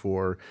advocated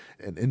for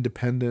an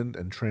independent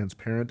and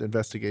transparent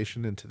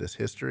investigation into this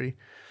history.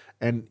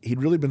 And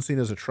he'd really been seen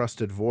as a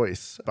trusted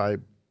voice by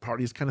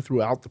parties kind of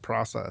throughout the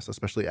process,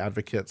 especially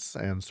advocates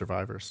and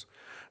survivors.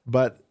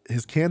 But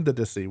his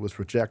candidacy was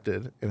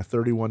rejected in a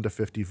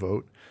 31-50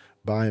 vote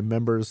by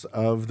members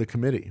of the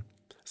committee.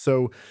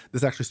 So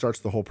this actually starts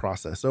the whole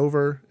process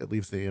over. It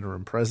leaves the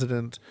interim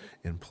president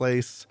in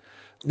place.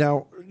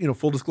 Now,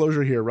 full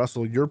disclosure here,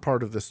 Russell, you're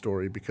part of this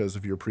story because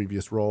of your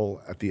previous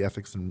role at the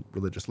Ethics and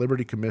Religious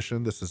Liberty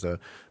Commission. This is a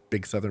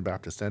big Southern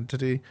Baptist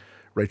entity.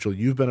 Rachel,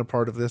 you've been a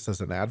part of this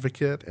as an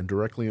advocate and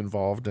directly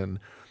involved in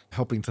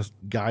helping to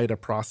guide a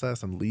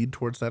process and lead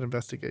towards that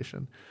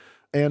investigation.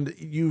 And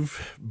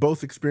you've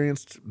both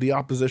experienced the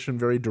opposition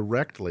very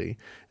directly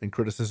and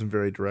criticism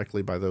very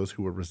directly by those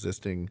who were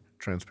resisting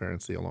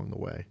transparency along the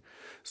way.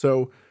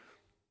 So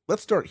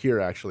let's start here,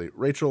 actually.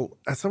 Rachel,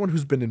 as someone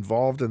who's been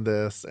involved in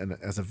this and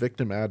as a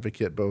victim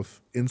advocate,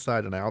 both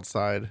inside and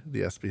outside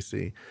the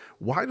SBC,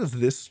 why does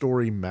this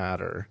story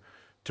matter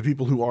to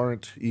people who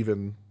aren't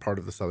even part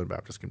of the Southern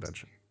Baptist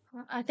Convention?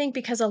 Well, I think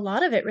because a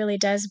lot of it really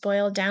does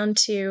boil down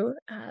to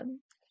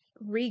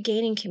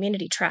regaining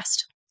community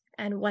trust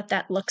and what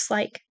that looks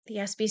like. The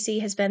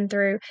SBC has been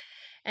through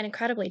an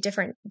incredibly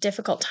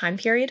difficult time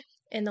period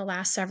in the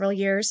last several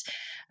years,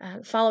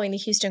 following the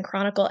Houston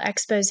Chronicle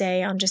expose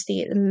on just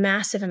the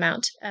massive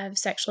amount of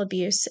sexual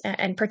abuse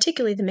and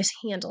particularly the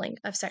mishandling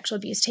of sexual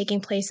abuse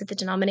taking place at the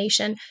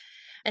denomination.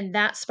 And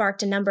that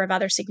sparked a number of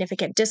other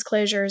significant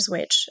disclosures,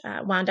 which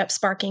wound up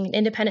sparking an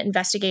independent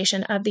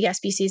investigation of the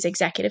SBC's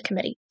executive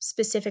committee,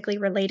 specifically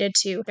related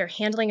to their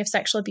handling of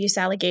sexual abuse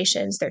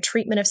allegations, their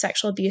treatment of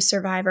sexual abuse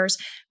survivors,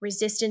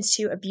 resistance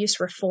to abuse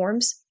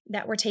reforms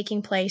that were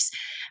taking place.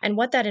 And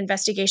what that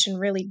investigation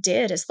really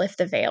did is lift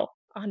the veil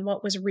on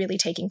what was really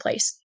taking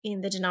place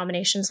in the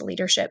denomination's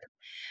leadership.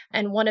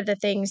 And one of the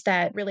things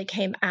that really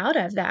came out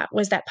of that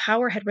was that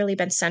power had really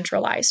been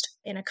centralized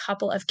in a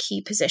couple of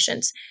key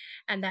positions,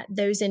 and that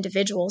those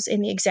individuals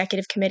in the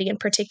executive committee in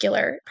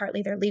particular,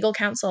 partly their legal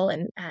counsel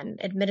and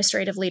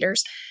administrative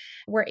leaders,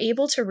 were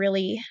able to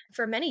really,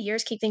 for many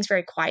years, keep things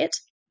very quiet,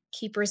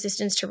 keep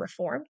resistance to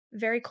reform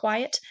very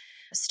quiet,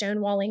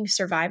 stonewalling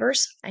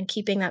survivors and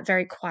keeping that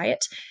very quiet.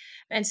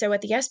 And so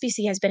what the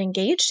SBC has been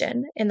engaged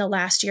in the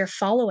last year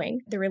following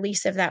the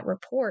release of that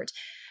report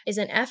is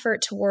an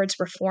effort towards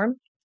reform,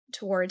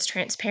 towards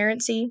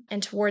transparency,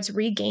 and towards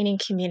regaining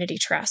community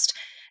trust.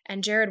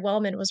 And Jared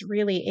Wellman was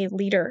really a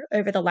leader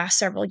over the last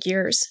several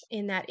years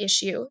in that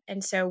issue.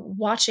 And so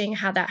watching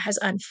how that has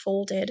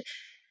unfolded,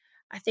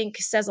 I think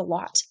says a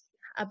lot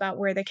about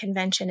where the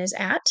convention is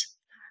at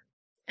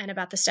and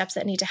about the steps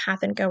that need to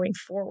happen going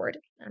forward.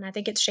 And I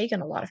think it's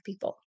shaken a lot of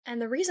people. And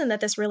the reason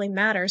that this really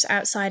matters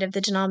outside of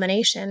the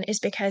denomination is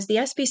because the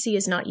SBC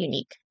is not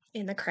unique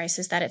in the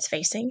crisis that it's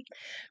facing.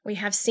 We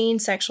have seen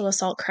sexual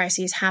assault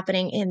crises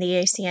happening in the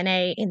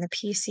ACNA, in the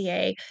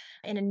PCA,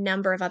 in a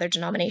number of other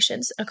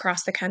denominations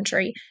across the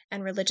country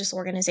and religious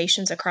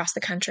organizations across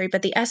the country.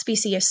 But the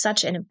SBC is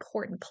such an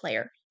important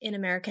player in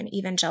American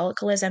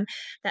evangelicalism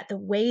that the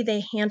way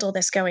they handle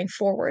this going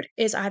forward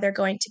is either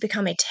going to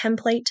become a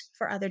template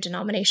for other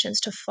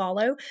denominations to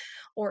follow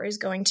or is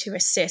going to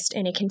assist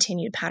in a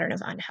continued pattern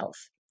of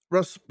unhealth.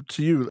 Russ,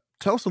 to you,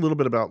 tell us a little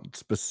bit about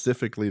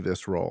specifically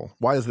this role.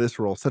 Why is this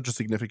role such a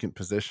significant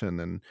position?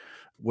 And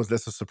was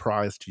this a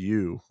surprise to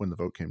you when the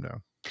vote came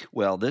down?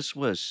 Well, this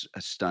was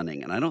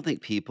stunning. And I don't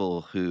think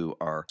people who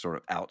are sort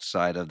of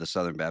outside of the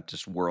Southern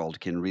Baptist world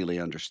can really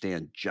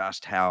understand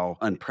just how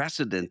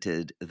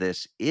unprecedented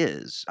this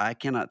is. I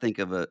cannot think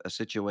of a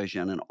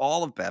situation in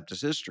all of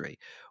Baptist history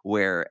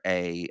where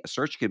a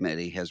search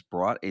committee has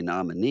brought a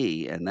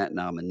nominee and that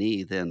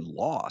nominee then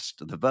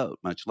lost the vote,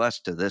 much less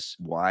to this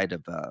wide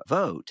of a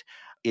vote.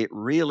 It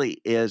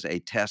really is a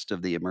test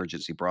of the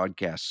emergency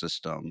broadcast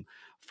system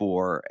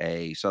for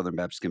a Southern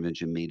Baptist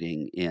Convention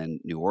meeting in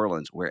New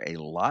Orleans, where a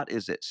lot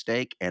is at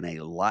stake and a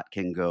lot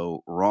can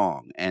go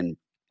wrong. And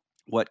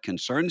what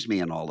concerns me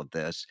in all of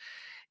this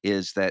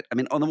is that, I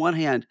mean, on the one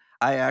hand,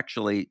 I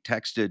actually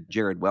texted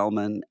Jared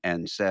Wellman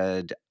and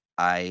said,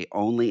 I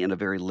only in a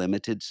very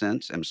limited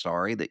sense am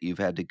sorry that you've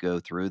had to go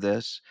through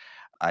this.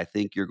 I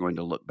think you're going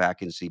to look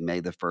back and see May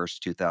the 1st,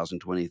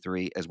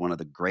 2023 as one of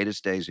the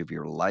greatest days of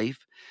your life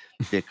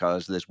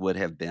because this would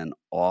have been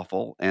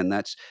awful. And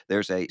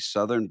there's a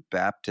Southern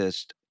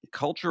Baptist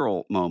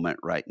cultural moment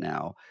right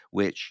now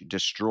which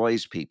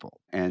destroys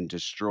people and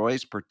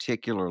destroys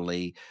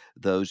particularly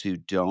those who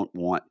don't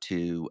want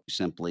to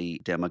simply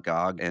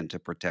demagogue and to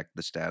protect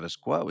the status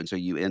quo. And so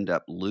you end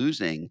up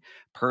losing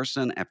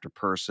person after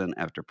person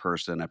after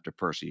person after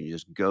person. You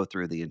just go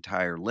through the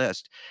entire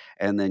list,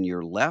 and then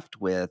you're left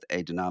with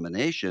a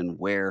denomination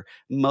where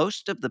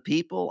most of the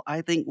people,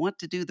 I think, want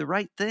to do the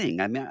right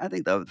thing. I mean, I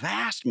think the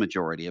vast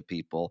majority of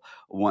people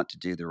want to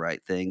do the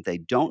right thing. They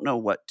don't know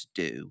what to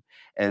do,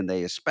 and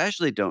they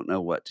especially don't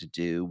know what to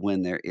do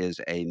when there is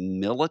a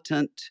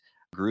militant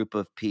group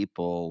of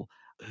people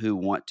who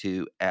want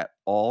to, at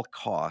all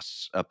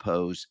costs,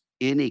 oppose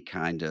any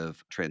kind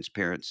of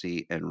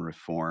transparency and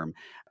reform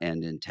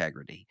and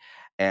integrity.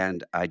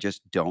 And I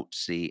just don't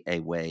see a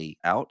way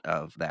out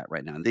of that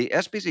right now. The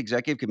SBC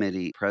Executive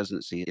Committee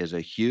presidency is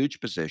a huge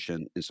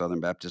position in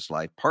Southern Baptist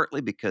life,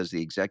 partly because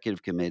the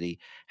Executive Committee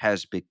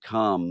has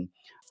become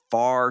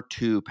far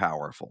too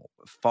powerful,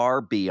 far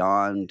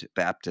beyond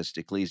Baptist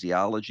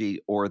ecclesiology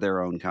or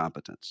their own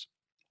competence.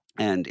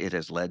 And it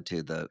has led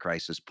to the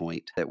crisis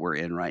point that we're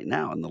in right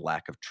now and the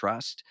lack of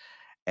trust.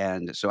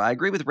 And so I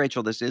agree with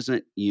Rachel. This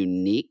isn't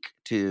unique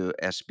to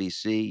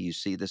SBC. You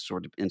see this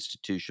sort of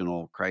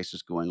institutional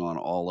crisis going on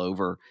all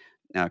over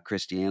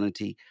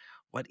Christianity.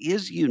 What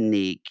is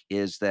unique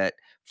is that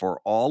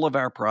for all of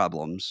our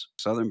problems,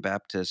 Southern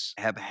Baptists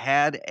have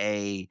had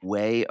a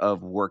way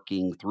of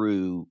working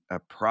through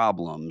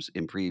problems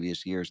in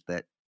previous years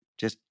that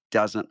just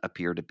doesn't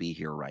appear to be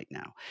here right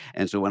now.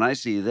 And so when I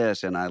see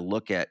this and I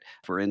look at,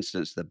 for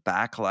instance, the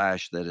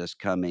backlash that is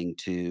coming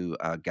to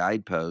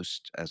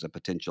Guidepost as a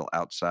potential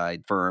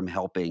outside firm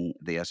helping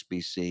the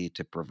SBC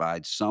to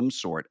provide some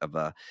sort of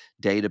a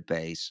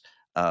database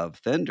of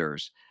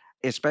vendors,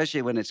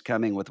 especially when it's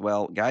coming with,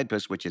 well,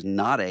 Guidepost, which is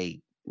not a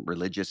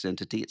religious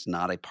entity, it's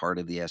not a part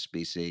of the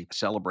SBC,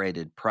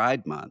 celebrated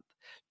Pride Month,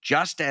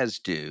 just as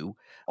do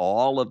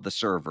all of the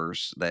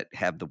servers that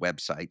have the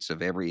websites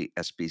of every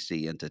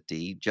SBC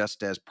entity,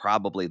 just as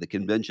probably the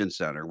convention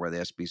center where the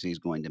SBC is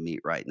going to meet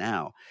right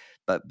now.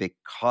 But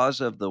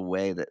because of the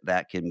way that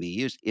that can be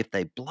used, if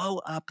they blow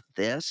up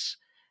this,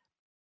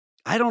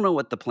 I don't know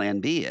what the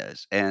plan B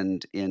is.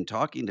 And in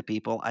talking to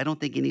people, I don't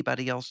think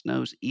anybody else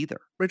knows either.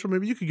 Rachel,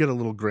 maybe you could get a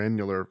little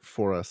granular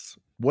for us.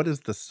 What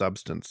is the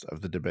substance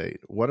of the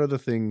debate? What are the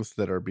things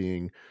that are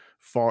being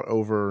fought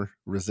over,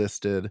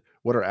 resisted?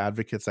 What are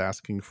advocates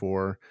asking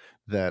for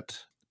that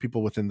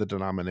people within the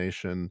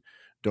denomination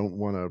don't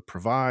want to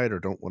provide or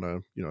don't want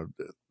to,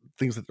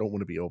 things that don't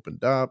want to be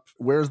opened up?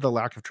 Where's the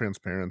lack of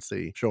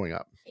transparency showing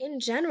up? In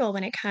general,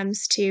 when it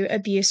comes to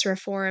abuse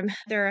reform,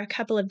 there are a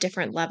couple of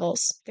different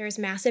levels. There's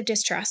massive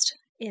distrust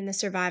in the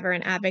survivor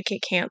and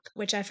advocate camp,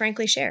 which I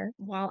frankly share.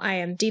 While I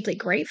am deeply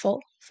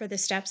grateful for the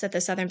steps that the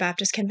Southern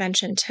Baptist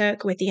Convention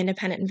took with the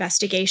independent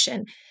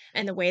investigation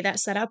and the way that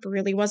set up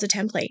really was a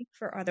template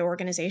for other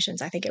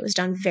organizations, I think it was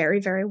done very,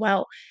 very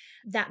well.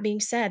 That being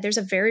said, there's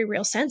a very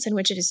real sense in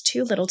which it is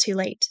too little too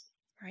late,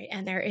 right?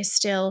 And there is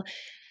still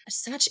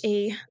such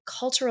a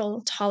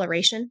cultural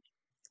toleration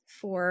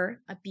for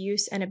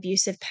abuse and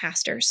abusive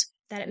pastors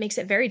that it makes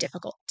it very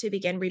difficult to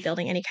begin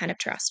rebuilding any kind of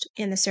trust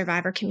in the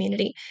survivor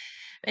community.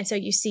 And so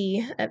you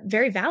see a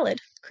very valid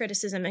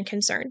criticism and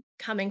concern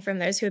coming from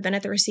those who have been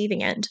at the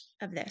receiving end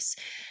of this.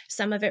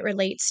 Some of it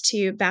relates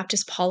to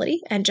Baptist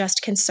polity and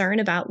just concern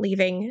about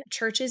leaving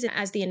churches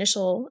as the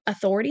initial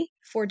authority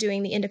for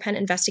doing the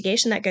independent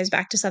investigation. That goes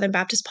back to Southern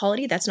Baptist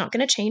polity. That's not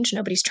going to change.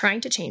 Nobody's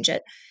trying to change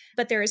it.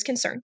 But there is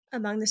concern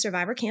among the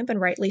survivor camp, and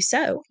rightly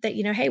so, that,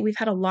 hey, we've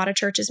had a lot of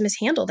churches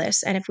mishandle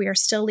this. And if we are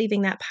still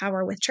leaving that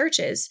power with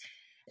churches,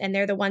 and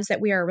they're the ones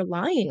that we are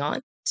relying on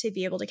to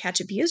be able to catch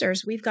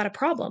abusers, we've got a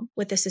problem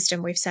with the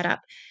system we've set up.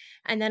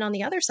 And then on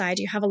the other side,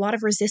 you have a lot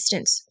of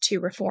resistance to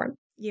reform.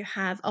 You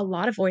have a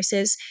lot of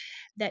voices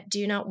that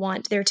do not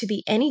want there to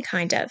be any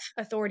kind of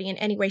authority in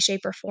any way,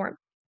 shape, or form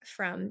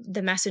from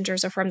the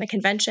messengers or from the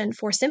convention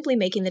for simply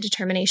making the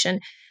determination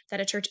that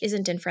a church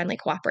isn't in friendly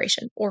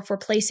cooperation, or for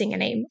placing a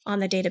name on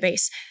the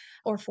database,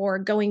 or for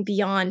going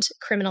beyond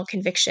criminal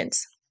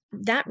convictions.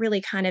 That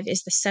really kind of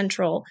is the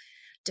central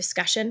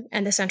discussion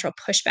and the central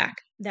pushback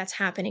that's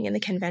happening in the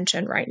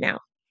convention right now.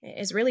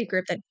 Is really a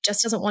group that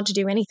just doesn't want to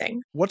do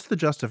anything. What's the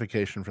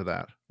justification for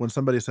that? When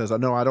somebody says, "Oh,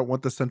 no, I don't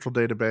want the central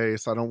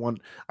database. I don't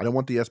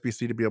want the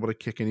SBC to be able to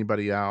kick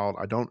anybody out.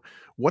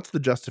 What's the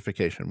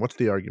justification? What's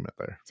the argument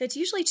there? So it's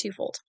usually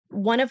twofold.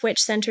 One of which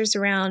centers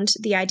around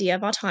the idea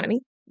of autonomy.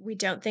 We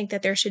don't think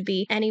that there should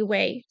be any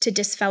way to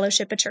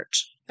disfellowship a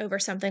church over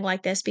something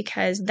like this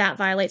because that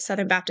violates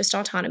Southern Baptist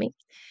autonomy.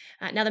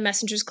 Now, the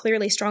messengers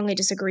clearly strongly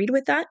disagreed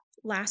with that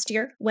last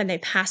year when they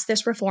passed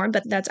this reform,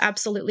 but that's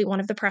absolutely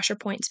one of the pressure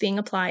points being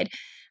applied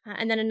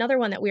And then another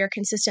one that we are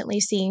consistently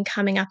seeing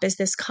coming up is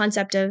this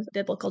concept of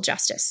biblical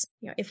justice.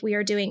 If we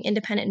are doing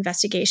independent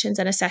investigations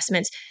and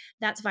assessments,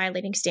 that's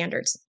violating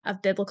standards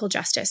of biblical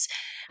justice.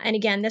 And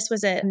again, this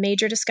was a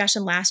major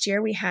discussion last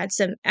year. We had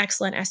some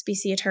excellent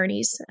SBC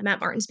attorneys, Matt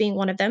Martins being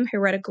one of them, who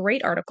wrote a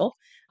great article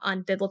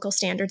on biblical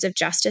standards of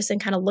justice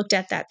and kind of looked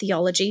at that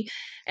theology.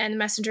 And the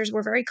messengers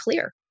were very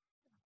clear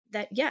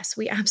that yes,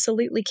 we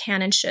absolutely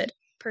can and should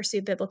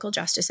pursue biblical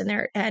justice in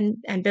there. And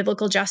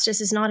biblical justice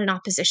is not in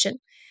opposition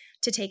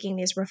to taking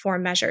these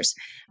reform measures.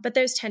 But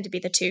those tend to be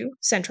the two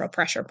central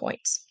pressure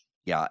points.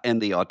 Yeah, and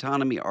the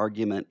autonomy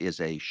argument is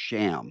a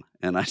sham.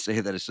 And I say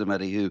that as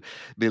somebody who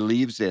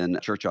believes in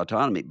church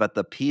autonomy. But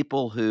the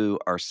people who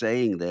are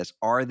saying this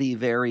are the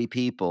very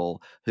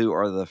people who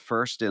are the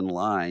first in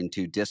line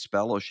to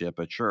disfellowship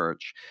a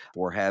church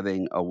for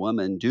having a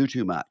woman do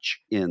too much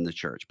in the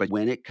church. But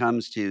when it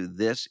comes to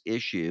this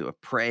issue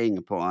of preying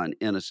upon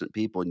innocent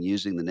people and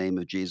using the name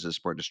of Jesus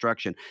for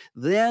destruction,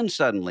 then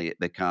suddenly it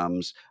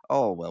becomes,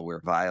 oh, well,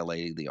 we're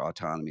violating the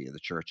autonomy of the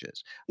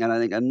churches. And I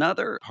think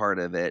another part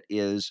of it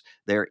is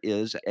there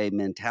is a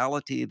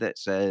mentality that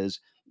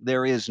says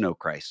there is no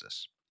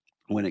crisis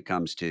when it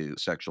comes to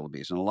sexual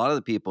abuse. And a lot of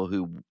the people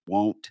who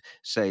won't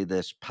say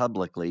this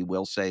publicly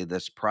will say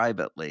this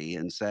privately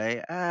and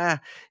say,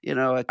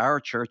 our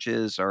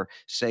churches are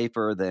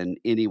safer than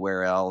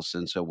anywhere else.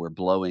 And so we're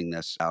blowing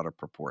this out of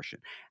proportion.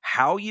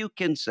 How you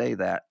can say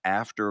that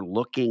after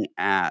looking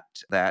at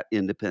that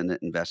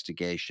independent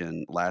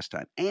investigation last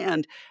time,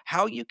 and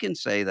how you can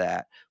say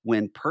that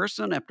when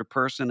person after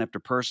person after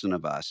person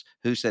of us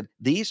who said,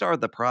 these are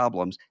the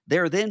problems,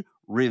 they're then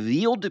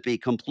revealed to be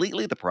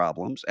completely the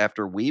problems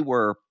after we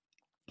were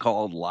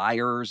called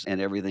liars and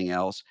everything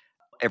else.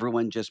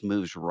 Everyone just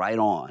moves right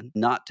on,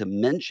 not to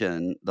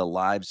mention the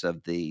lives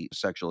of the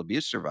sexual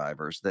abuse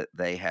survivors that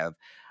they have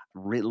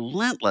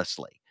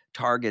relentlessly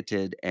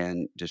targeted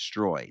and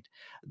destroyed.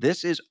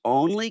 This is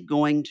only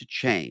going to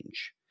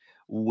change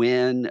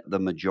when the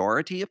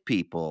majority of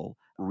people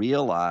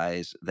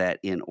realize that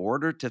in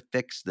order to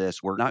fix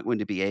this, we're not going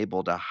to be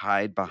able to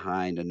hide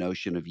behind a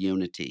notion of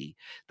unity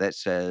that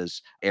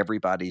says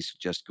everybody's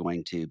just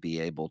going to be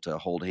able to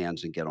hold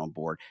hands and get on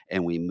board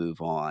and we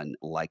move on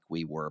like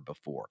we were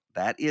before.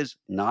 That is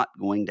not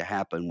going to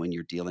happen when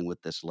you're dealing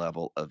with this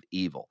level of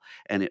evil.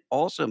 And it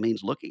also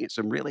means looking at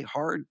some really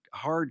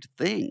hard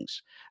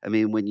things. I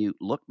mean, when you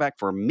look back,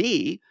 for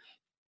me,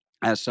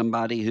 as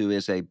somebody who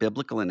is a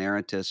biblical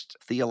inerrantist,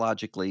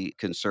 theologically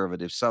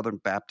conservative, Southern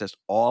Baptist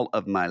all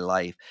of my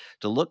life,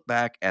 to look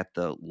back at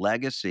the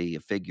legacy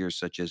of figures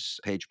such as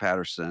Paige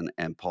Patterson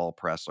and Paul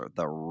Pressler,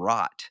 the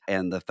rot,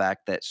 and the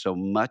fact that so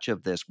much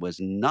of this was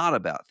not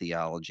about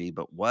theology,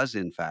 but was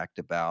in fact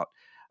about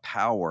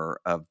power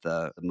of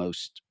the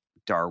most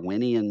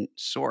Darwinian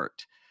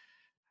sort.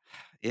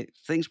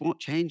 Things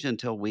won't change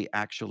until we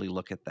actually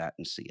look at that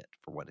and see it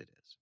for what it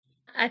is.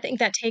 I think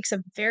that takes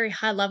a very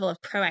high level of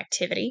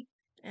proactivity.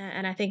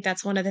 And I think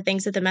that's one of the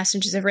things that the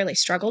messengers have really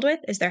struggled with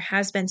is there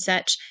has been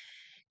such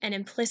an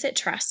implicit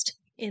trust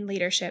in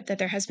leadership that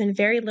there has been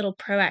very little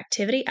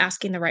proactivity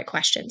asking the right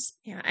questions.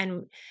 Yeah,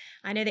 and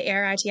I know the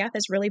AIRITF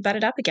has really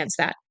butted up against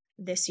that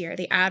this year.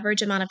 The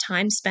average amount of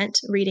time spent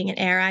reading an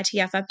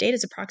AIRITF update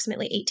is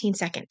approximately 18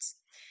 seconds.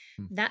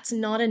 That's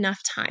not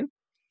enough time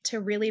to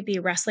really be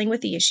wrestling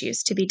with the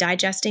issues, to be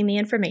digesting the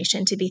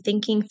information, to be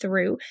thinking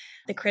through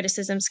the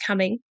criticisms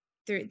coming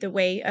through the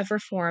way of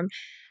reform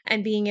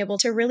and being able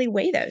to really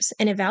weigh those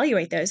and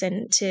evaluate those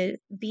and to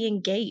be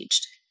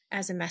engaged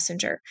as a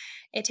messenger.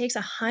 It takes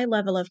a high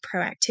level of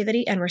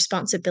proactivity and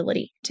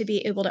responsibility to be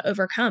able to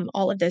overcome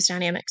all of those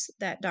dynamics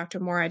that Dr.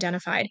 Moore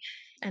identified.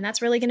 And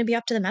that's really going to be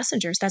up to the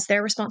messengers. That's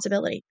their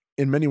responsibility.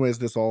 In many ways,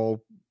 this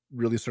all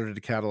really started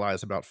to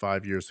catalyze about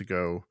 5 years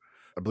ago.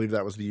 I believe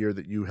that was the year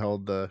that you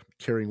held the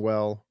Caring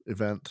Well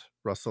event,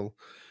 Russell,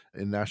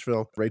 in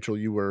Nashville. Rachel,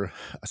 you were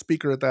a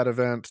speaker at that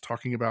event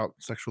talking about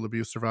sexual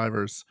abuse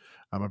survivors.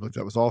 I believe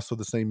that was also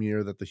the same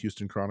year that the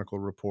Houston Chronicle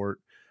report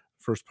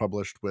first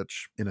published,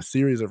 which in a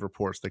series of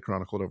reports, they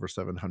chronicled over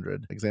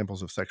 700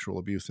 examples of sexual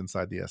abuse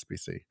inside the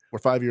SBC. We're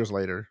 5 years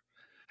later.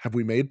 Have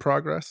we made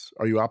progress?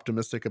 Are you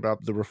optimistic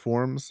about the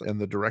reforms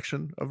and the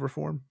direction of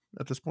reform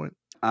at this point?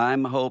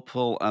 I'm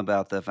hopeful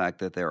about the fact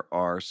that there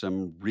are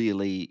some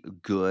really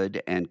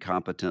good and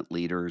competent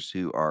leaders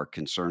who are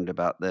concerned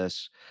about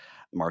this.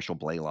 Marshall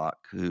Blaylock,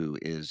 who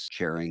is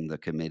chairing the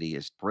committee,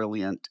 is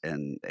brilliant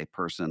and a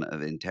person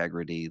of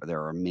integrity.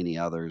 There are many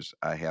others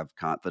I have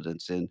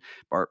confidence in.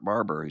 Bart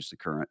Barber, who's the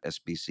current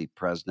SBC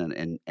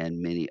president,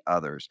 and many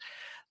others.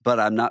 But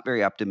I'm not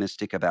very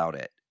optimistic about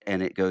it.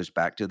 And it goes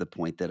back to the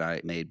point that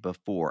I made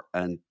before.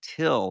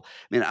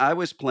 I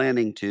was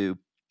planning to,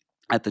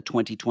 at the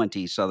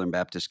 2020 Southern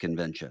Baptist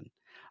Convention,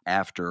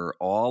 after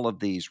all of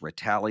these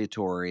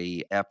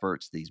retaliatory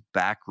efforts, these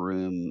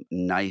backroom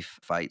knife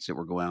fights that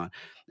were going on,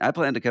 I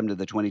plan to come to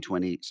the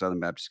 2020 Southern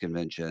Baptist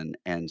Convention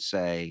and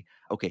say,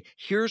 okay,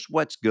 here's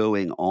what's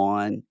going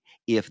on.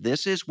 If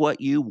this is what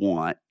you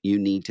want, you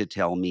need to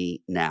tell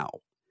me now.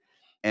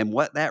 And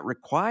what that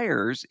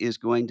requires is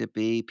going to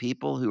be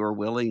people who are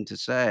willing to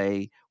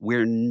say,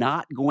 we're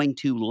not going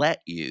to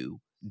let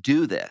you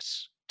do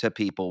this to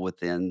people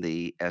within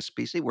the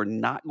SBC. We're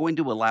not going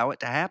to allow it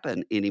to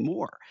happen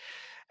anymore.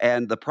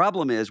 And the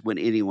problem is when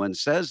anyone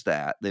says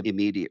that, the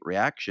immediate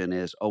reaction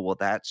is, oh, well,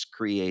 that's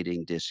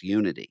creating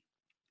disunity.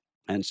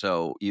 And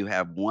so you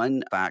have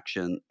one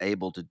faction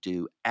able to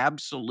do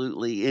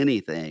absolutely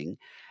anything.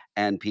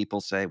 And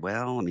people say,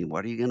 well, I mean,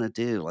 what are you going to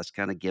do? Let's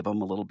kind of give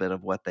them a little bit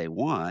of what they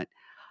want.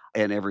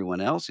 And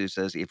everyone else who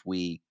says, if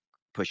we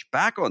push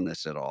back on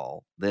this at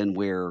all, then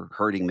we're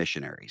hurting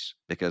missionaries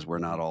because we're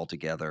not all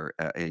together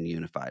and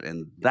unified.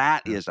 And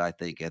that is, I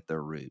think, at the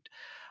root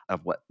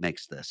of what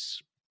makes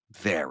this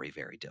very,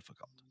 very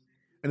difficult.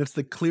 And it's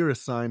the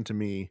clearest sign to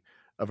me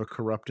of a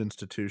corrupt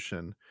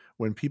institution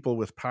when people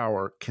with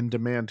power can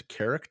demand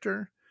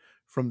character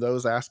from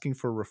those asking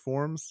for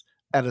reforms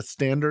at a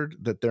standard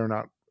that they're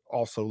not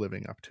also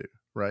living up to,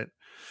 right?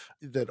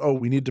 That, oh,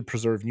 we need to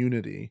preserve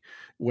unity,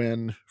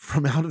 when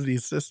from out of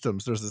these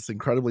systems, there's this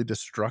incredibly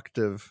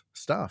destructive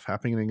stuff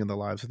happening in the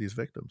lives of these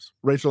victims.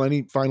 Rachel,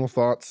 any final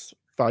thoughts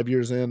 5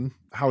 years in?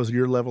 How is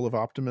your level of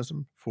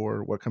optimism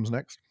for what comes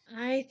next?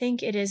 I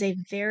think it is a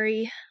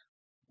very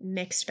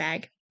mixed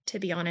bag, to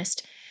be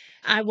honest.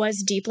 I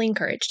was deeply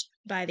encouraged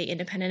by the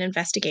independent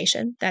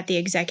investigation that the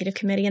executive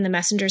committee and the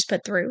messengers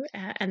put through,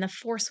 and the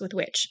force with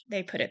which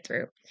they put it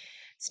through,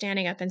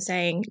 standing up and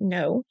saying,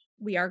 no,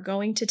 we are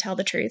going to tell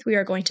the truth. We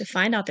are going to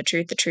find out the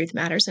truth. The truth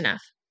matters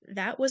enough.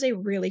 That was a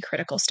really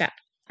critical step.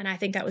 And I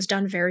think that was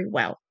done very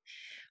well.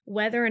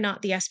 Whether or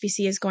not the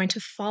SBC is going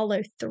to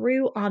follow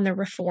through on the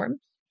reform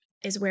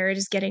is where it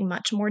is getting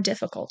much more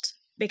difficult.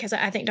 Because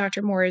I think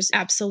Dr. Moore is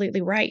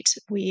absolutely right.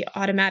 We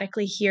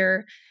automatically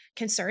hear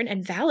concern,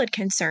 and valid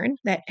concern,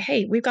 that,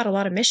 hey, we've got a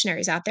lot of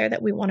missionaries out there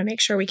that we want to make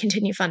sure we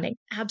continue funding.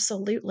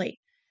 Absolutely.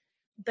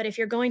 But if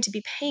you're going to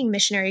be paying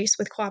missionaries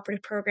with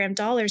cooperative program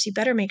dollars, you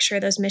better make sure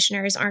those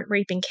missionaries aren't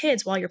raping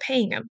kids while you're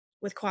paying them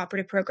with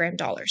cooperative program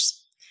dollars.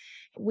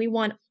 We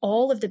want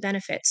all of the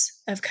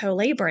benefits of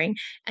co-laboring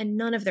and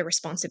none of the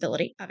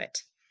responsibility of it.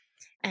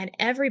 And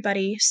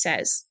everybody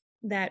says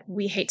that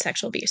we hate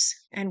sexual abuse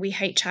and we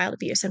hate child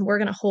abuse, and we're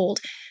going to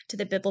hold to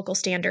the biblical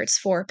standards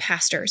for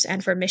pastors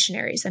and for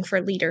missionaries and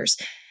for leaders.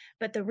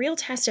 But the real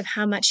test of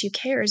how much you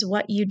care is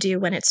what you do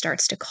when it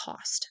starts to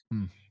cost.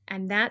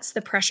 And that's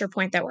the pressure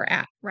point that we're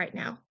at right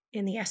now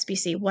in the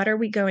SBC. What are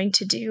we going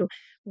to do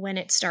when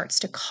it starts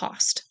to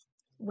cost?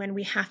 When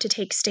we have to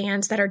take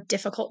stands that are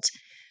difficult,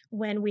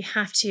 when we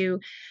have to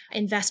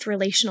invest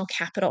relational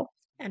capital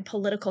and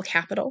political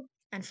capital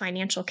and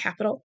financial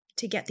capital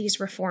to get these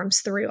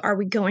reforms through? Are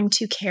we going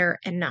to care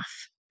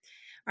enough?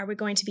 Are we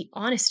going to be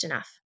honest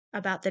enough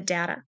about the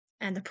data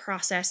and the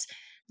process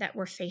that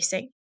we're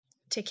facing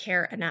to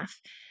care enough?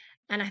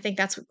 And I think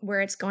that's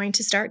where it's going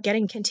to start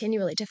getting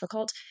continually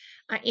difficult.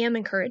 I am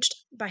encouraged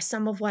by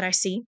some of what I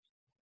see.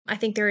 I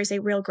think there is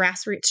a real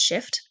grassroots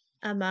shift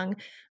among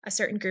a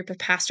certain group of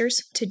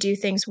pastors to do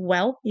things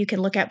well. You can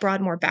look at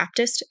Broadmoor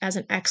Baptist as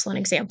an excellent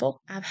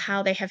example of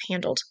how they have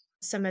handled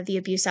some of the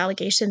abuse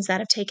allegations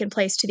that have taken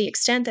place, to the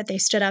extent that they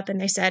stood up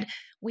and they said,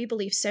 we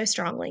believe so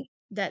strongly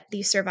that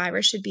these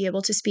survivors should be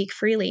able to speak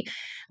freely,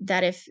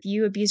 that if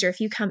you abuse or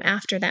if you come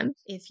after them,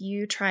 if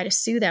you try to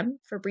sue them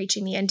for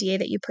breaching the NDA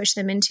that you push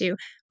them into,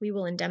 we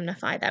will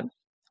indemnify them.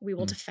 We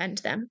will defend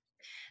them.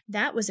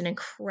 That was an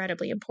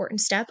incredibly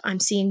important step.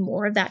 I'm seeing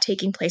more of that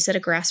taking place at a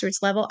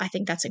grassroots level. I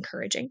think that's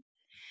encouraging.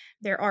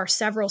 There are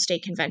several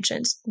state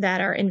conventions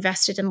that are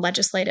invested in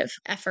legislative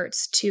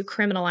efforts to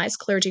criminalize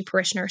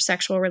clergy-parishioner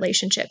sexual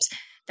relationships.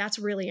 That's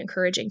really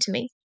encouraging to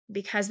me,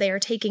 because they are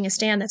taking a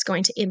stand that's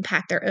going to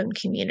impact their own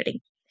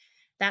community.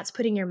 That's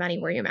putting your money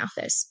where your mouth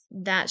is.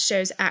 That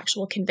shows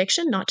actual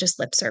conviction, not just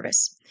lip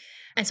service.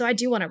 And so I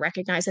do want to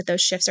recognize that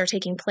those shifts are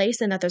taking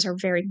place and that those are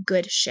very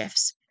good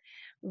shifts.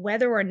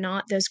 Whether or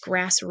not those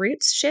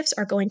grassroots shifts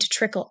are going to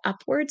trickle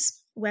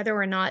upwards, whether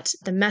or not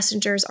the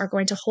messengers are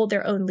going to hold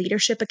their own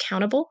leadership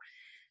accountable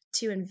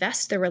to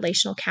invest the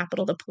relational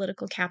capital, the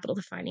political capital,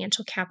 the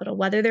financial capital,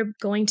 whether they're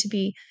going to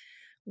be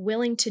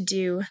willing to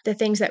do the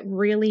things that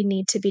really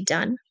need to be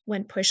done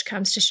when push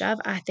comes to shove,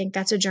 I think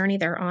that's a journey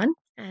they're on,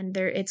 and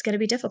it's going to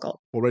be difficult.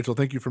 Well, Rachel,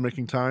 thank you for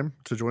making time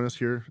to join us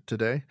here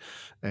today,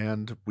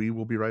 and we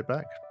will be right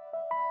back.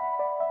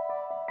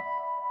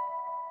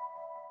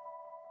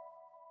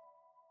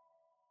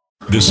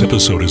 This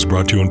episode is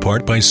brought to you in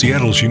part by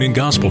Seattle's Union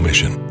Gospel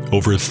Mission.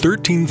 Over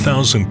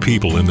 13,000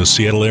 people in the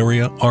Seattle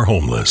area are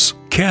homeless.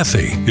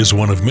 Kathy is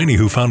one of many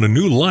who found a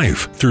new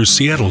life through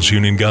Seattle's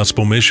Union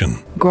Gospel Mission.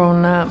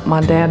 Growing up,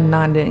 my dad and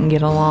I didn't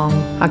get along.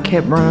 I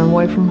kept running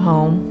away from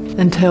home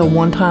until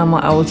one time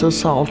I was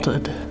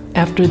assaulted.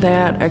 After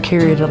that, I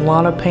carried a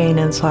lot of pain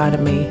inside of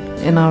me,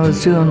 and I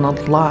was doing a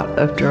lot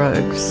of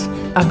drugs.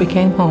 I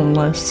became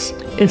homeless.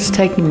 It's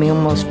taken me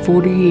almost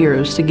 40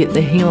 years to get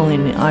the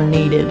healing I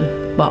needed.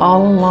 But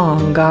all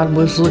along, God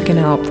was looking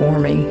out for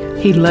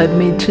me. He led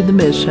me to the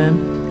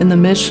mission, and the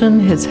mission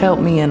has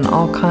helped me in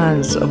all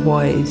kinds of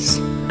ways.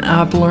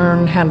 I've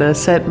learned how to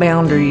set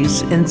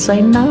boundaries and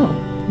say no.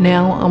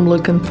 Now I'm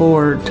looking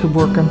forward to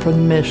working for the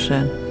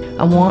mission.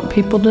 I want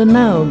people to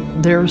know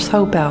there's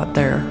hope out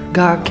there.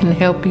 God can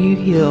help you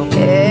heal.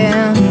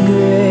 And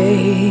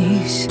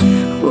grace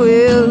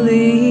will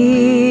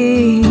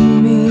lead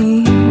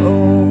me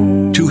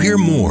home. To hear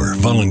more,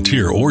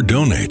 volunteer, or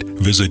donate,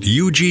 visit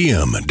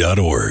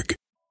ugm.org.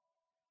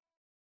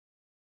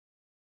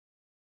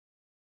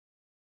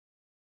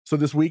 So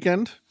this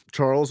weekend,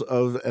 Charles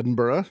of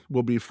Edinburgh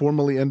will be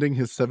formally ending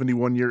his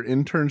 71-year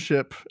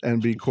internship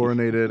and be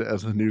coronated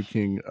as the new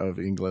King of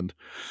England.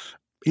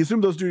 He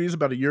assumed those duties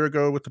about a year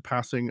ago with the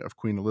passing of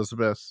Queen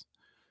Elizabeth.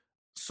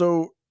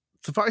 So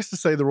suffice to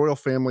say, the royal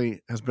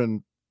family has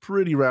been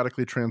pretty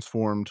radically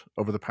transformed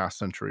over the past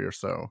century or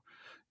so.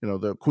 You know,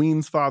 the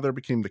Queen's father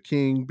became the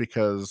king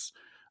because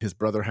his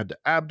brother had to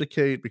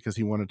abdicate because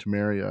he wanted to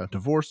marry a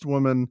divorced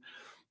woman.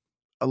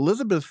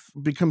 Elizabeth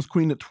becomes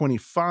queen at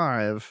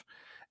 25.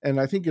 And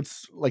I think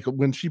it's like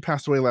when she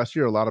passed away last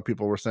year, a lot of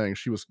people were saying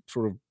she was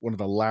sort of one of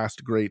the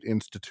last great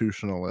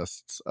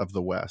institutionalists of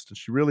the West. And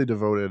she really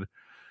devoted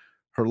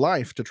her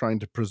life to trying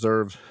to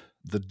preserve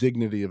the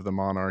dignity of the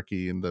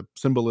monarchy and the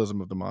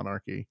symbolism of the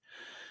monarchy.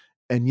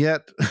 And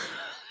yet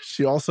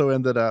she also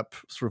ended up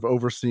sort of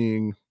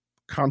overseeing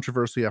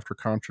controversy after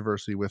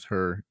controversy with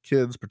her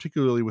kids,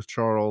 particularly with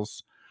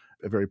Charles,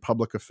 a very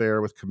public affair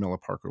with Camilla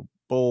Parker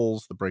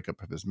Bowles, the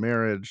breakup of his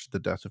marriage, the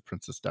death of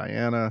Princess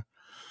Diana.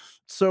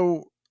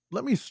 So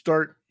let me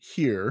start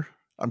here.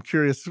 I'm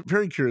curious,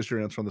 very curious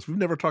your answer on this. We've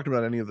never talked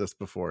about any of this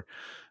before.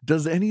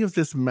 Does any of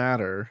this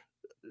matter?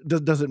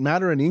 Does it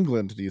matter in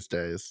England these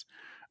days?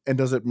 And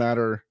does it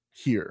matter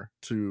here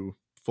to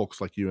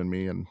folks like you and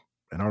me and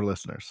our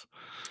listeners?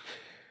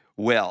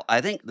 Well, I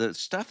think the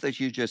stuff that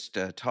you just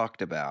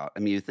talked about, I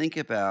mean, you think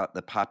about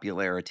the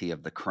popularity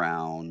of The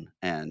Crown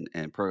and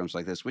programs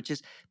like this, which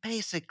is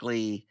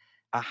basically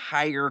a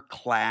higher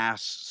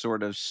class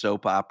sort of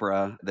soap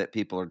opera that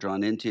people are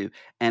drawn into.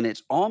 And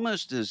it's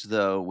almost as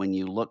though when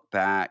you look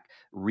back,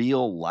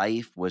 real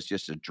life was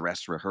just a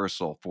dress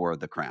rehearsal for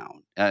The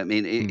Crown. I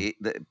mean,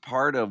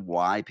 part of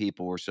why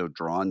people were so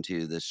drawn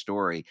to this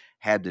story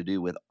had to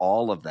do with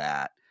all of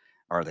that.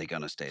 Are they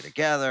going to stay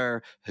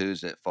together?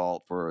 Who's at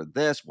fault for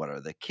this? What are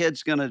the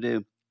kids going to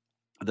do?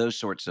 Those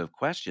sorts of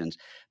questions.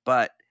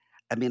 But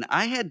I mean,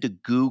 I had to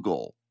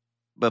Google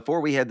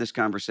before we had this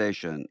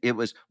conversation. It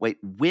was, wait,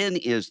 when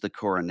is the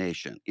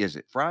coronation? Is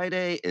it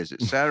Friday? Is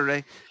it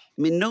Saturday?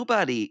 I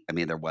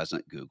mean, there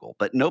wasn't Google,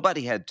 but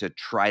nobody had to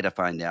try to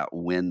find out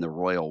when the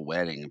royal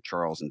wedding of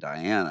Charles and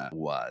Diana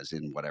was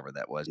in whatever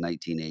that was,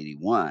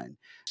 1981.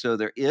 So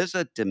there is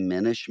a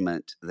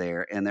diminishment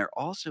there. And there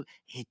also,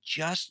 it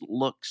just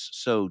looks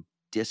so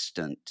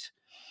distant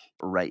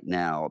right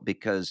now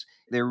because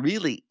there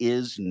really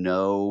is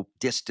no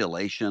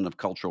distillation of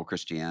cultural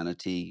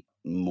Christianity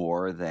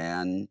more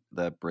than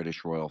the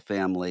British royal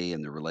family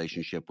and the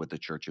relationship with the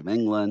Church of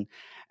England.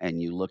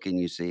 And you look and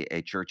you see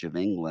a Church of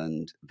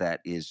England that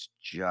is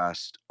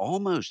just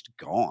almost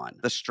gone.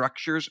 The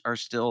structures are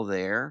still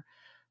there,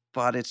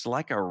 but it's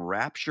like a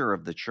rapture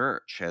of the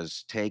church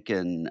has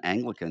taken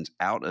Anglicans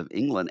out of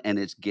England, and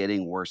it's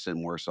getting worse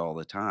and worse all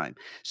the time.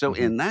 So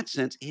in that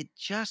sense, it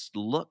just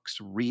looks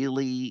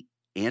really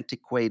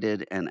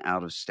antiquated and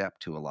out of step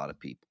to a lot of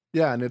people.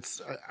 Yeah, and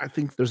I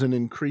think there's an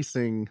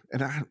increasing,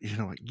 and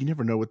you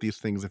never know with these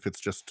things if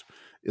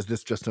is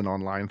this just an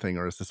online thing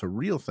or is this a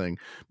real thing?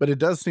 But it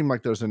does seem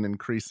like there's an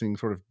increasing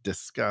sort of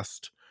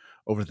disgust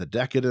over the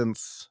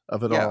decadence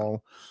of it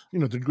all.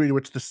 The degree to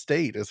which the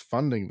state is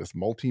funding this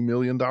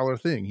multi-million-dollar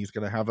thing. He's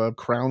going to have a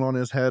crown on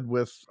his head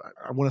with,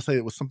 I want to say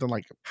it was something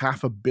like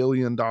 $500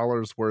 million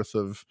worth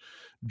of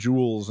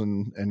jewels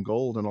and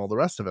gold and all the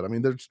rest of it. I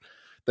mean,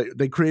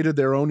 they created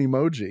their own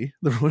emoji.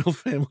 The royal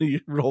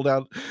family rolled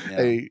out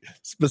a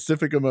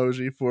specific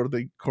emoji for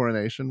the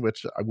coronation,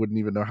 which I wouldn't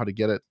even know how to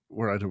get it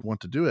where I'd want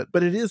to do it.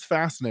 But it is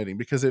fascinating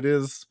because it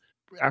is,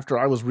 after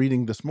I was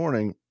reading this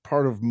morning,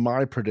 part of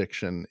my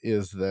prediction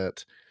is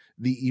that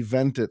the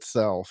event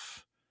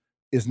itself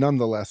is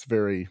nonetheless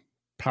very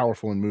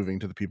powerful and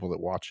moving to the people that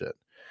watch it.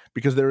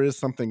 Because there is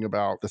something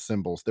about the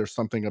symbols. There's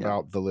something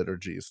about the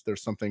liturgies.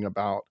 There's something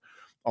about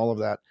all of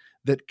that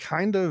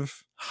kind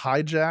of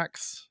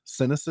hijacks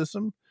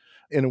cynicism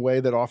in a way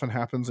that often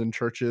happens in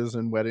churches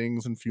and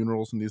weddings and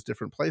funerals and these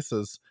different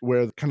places,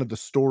 where kind of the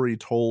story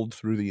told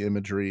through the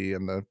imagery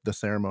and the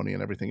ceremony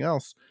and everything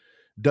else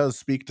does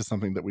speak to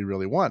something that we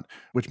really want,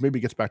 which maybe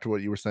gets back to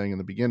what you were saying in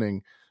the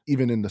beginning.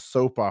 Even in the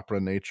soap opera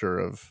nature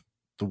of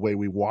the way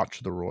we watch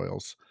the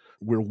royals,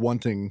 we're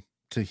wanting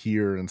to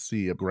hear and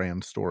see a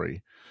grand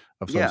story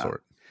of some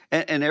sort.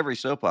 And every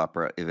soap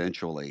opera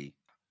eventually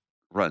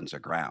runs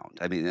aground.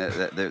 I mean,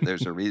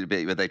 there's a reason,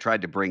 but they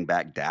tried to bring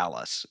back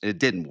Dallas. It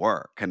didn't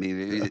work. I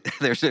mean,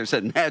 there's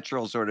a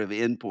natural sort of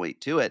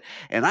endpoint to it.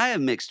 And I have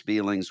mixed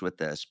feelings with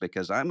this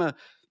because I'm a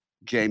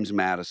James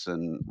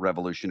Madison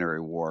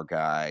Revolutionary War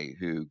guy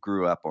who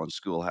grew up on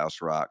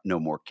Schoolhouse Rock, No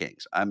More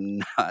Kings. I'm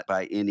not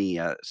by any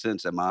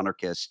sense a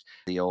monarchist.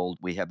 The old,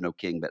 we have no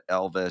king but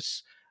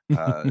Elvis,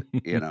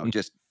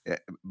 just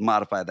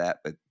modify that,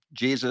 but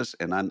Jesus,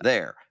 and I'm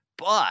there.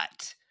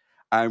 But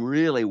I'm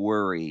really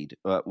worried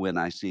when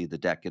I see the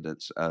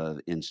decadence of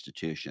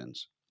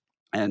institutions.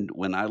 And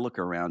when I look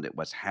around at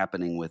what's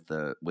happening with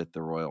the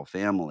royal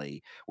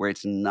family, where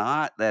it's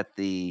not that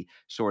the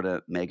sort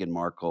of Meghan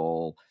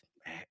Markle,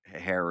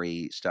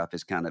 Harry stuff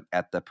is kind of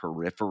at the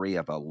periphery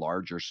of a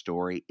larger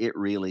story, it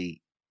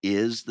really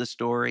is the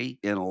story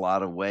in a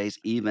lot of ways,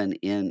 even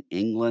in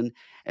England.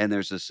 And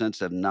there's a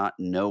sense of not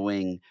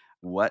knowing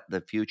what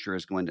the future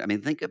is going to. I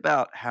mean, think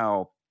about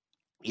how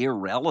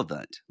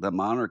irrelevant the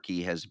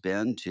monarchy has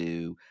been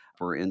to,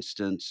 for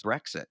instance,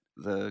 Brexit.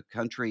 The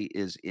country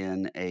is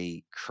in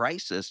a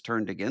crisis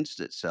turned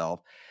against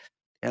itself,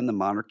 and the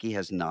monarchy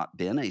has not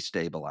been a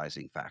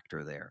stabilizing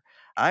factor there.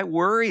 I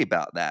worry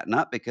about that,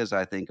 not because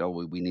I think, oh,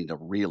 we need a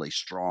really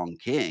strong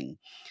king,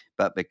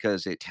 but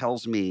because it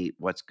tells me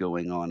what's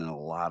going on in a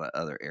lot of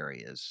other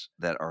areas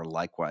that are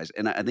likewise.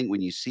 And I think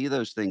when you see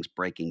those things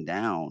breaking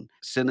down,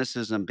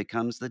 cynicism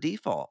becomes the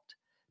default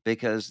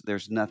because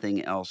there's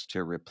nothing else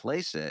to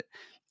replace it.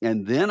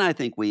 And then I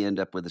think we end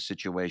up with a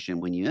situation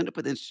when you end up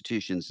with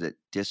institutions that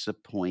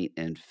disappoint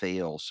and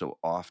fail so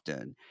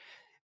often.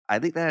 I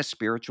think that has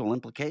spiritual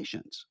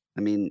implications.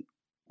 I mean,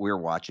 we're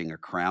watching a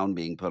crown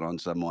being put on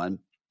someone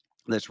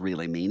that's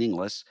really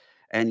meaningless,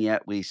 and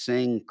yet we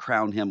sing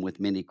 "Crown him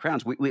with many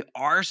crowns." We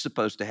are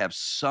supposed to have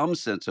some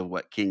sense of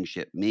what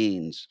kingship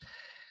means,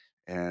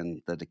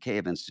 and the decay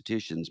of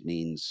institutions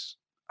means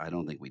I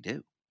don't think we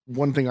do.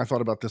 One thing I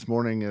thought about this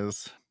morning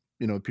is,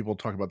 people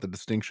talk about the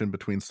distinction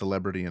between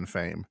celebrity and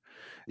fame.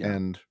 Yeah.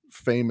 And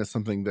fame is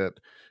something that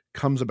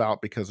comes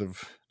about because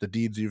of the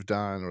deeds you've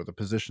done or the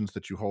positions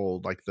that you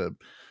hold, like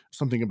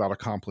something about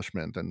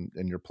accomplishment and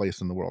your place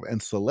in the world.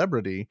 And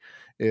celebrity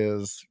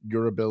is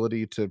your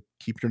ability to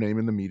keep your name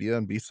in the media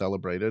and be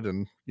celebrated.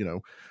 And,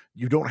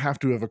 you don't have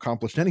to have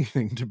accomplished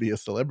anything to be a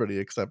celebrity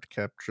except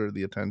capture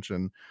the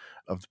attention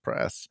of the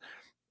press.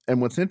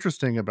 And what's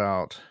interesting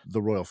about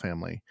the royal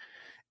family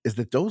is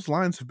that those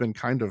lines have been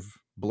kind of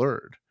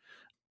blurred,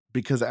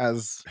 because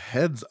as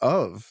heads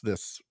of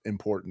this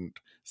important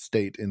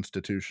state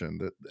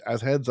institution,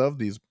 as heads of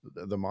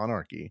the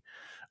monarchy,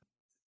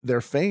 their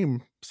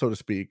fame, so to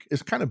speak,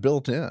 is kind of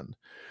built in.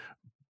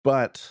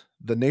 But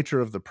the nature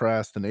of the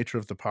press, the nature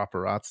of the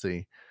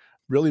paparazzi,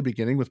 really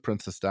beginning with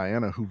Princess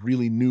Diana, who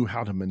really knew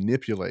how to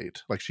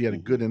manipulate, like she had a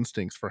good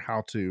instincts for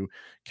how to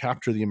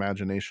capture the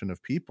imagination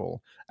of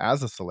people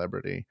as a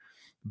celebrity,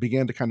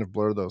 began to kind of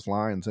blur those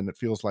lines. And it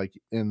feels like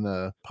in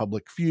the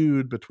public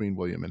feud between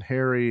William and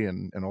Harry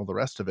and all the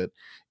rest of it,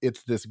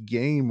 it's this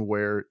game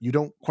where you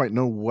don't quite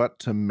know what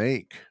to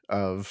make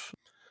of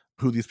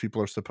who these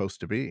people are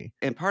supposed to be.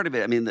 And part of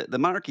it, I mean, the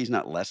monarchy is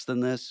not less than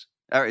this,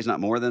 or is not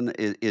more than,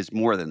 is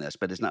more than this,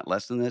 but it's not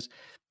less than this.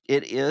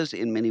 It is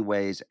in many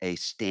ways a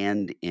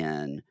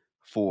stand-in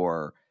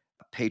for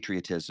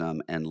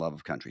patriotism and love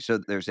of country. So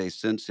there's a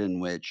sense in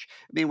which,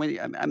 I mean,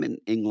 when I'm in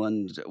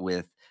England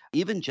with,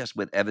 even just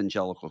with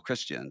evangelical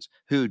Christians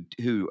who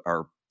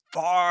are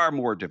far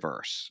more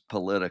diverse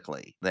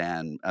politically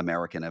than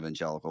American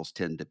evangelicals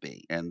tend to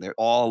be. And they're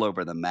all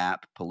over the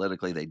map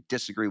politically. They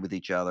disagree with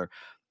each other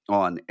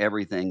on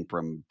everything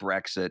from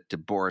Brexit to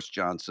Boris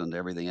Johnson to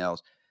everything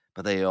else,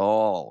 but they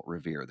all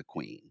revere the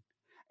Queen.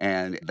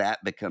 And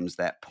that becomes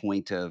that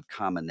point of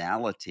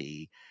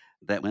commonality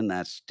that when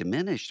that's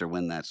diminished or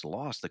when that's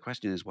lost, the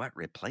question is what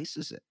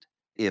replaces it?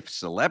 If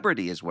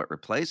celebrity is what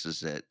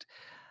replaces it,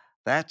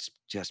 that's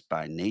just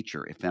by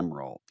nature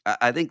ephemeral.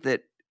 I think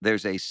that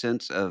there's a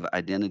sense of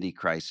identity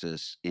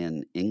crisis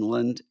in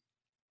England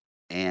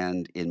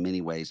and in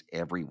many ways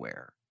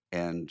everywhere.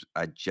 And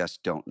I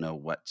just don't know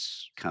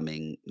what's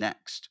coming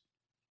next.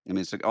 I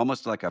mean, it's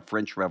almost like a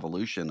French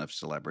Revolution of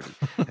celebrity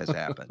has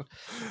happened.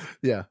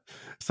 Yeah.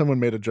 Someone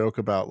made a joke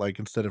about, like,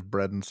 instead of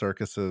bread and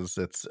circuses,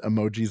 it's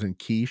emojis and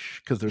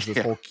quiche, because there's this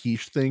whole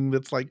quiche thing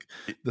that's like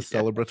the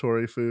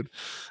celebratory food.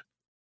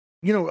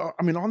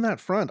 I mean, on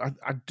that front,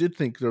 I did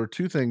think there were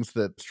two things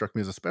that struck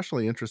me as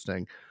especially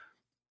interesting.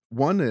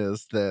 One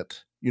is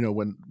that,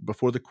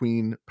 before the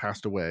Queen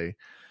passed away,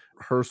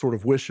 her sort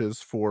of wishes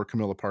for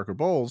Camilla Parker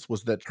Bowles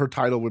was that her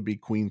title would be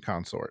Queen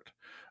Consort,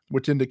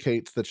 which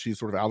indicates that she's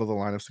sort of out of the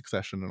line of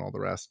succession and all the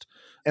rest.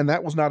 And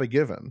that was not a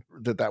given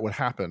that would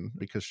happen,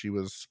 because she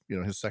was,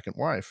 his second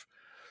wife.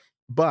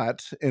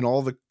 But in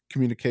all the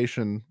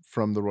communication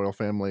from the royal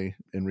family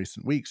in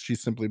recent weeks,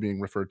 she's simply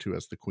being referred to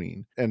as the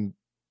Queen. And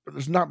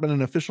there's not been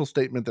an official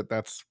statement that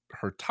that's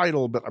her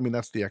title, but I mean,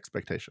 that's the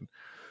expectation.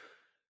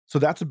 So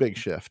that's a big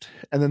shift.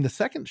 And then the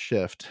second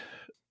shift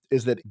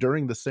is that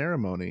during the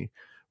ceremony,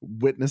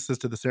 witnesses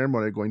to the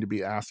ceremony are going to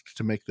be asked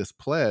to make this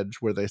pledge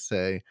where they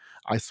say,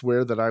 "I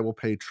swear that I will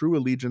pay true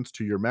allegiance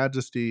to your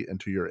majesty and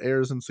to your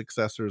heirs and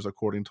successors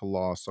according to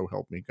law, so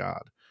help me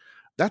God."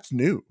 That's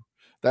new.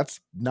 That's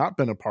not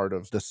been a part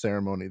of this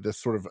ceremony, this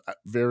sort of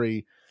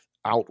very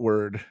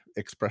outward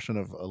expression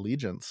of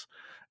allegiance.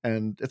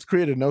 And it's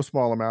created no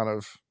small amount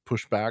of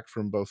pushback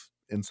from both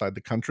inside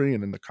the country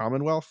and in the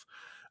Commonwealth,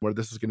 where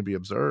this is going to be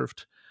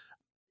observed.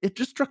 it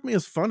just struck me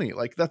as funny.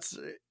 Like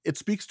it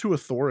speaks to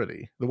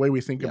authority, the way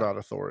we think Yeah. about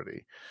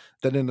authority,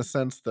 that in a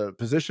sense, the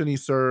position he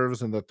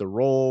serves and that the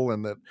role,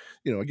 and that,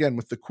 again,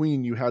 with the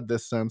Queen, you had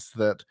this sense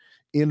that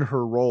in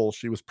her role,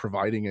 she was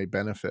providing a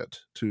benefit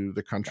to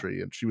the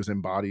country and she was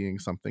embodying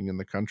something in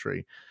the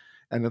country.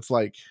 And it's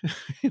like,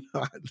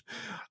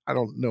 I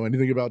don't know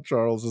anything about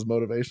Charles's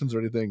motivations or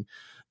anything,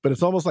 but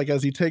it's almost like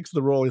as he takes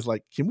the role, he's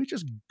like, can we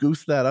just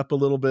goose that up a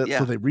little bit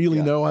so they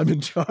really know I'm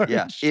in charge?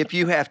 Yeah. If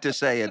you have to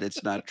say it,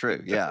 it's not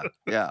true. Yeah.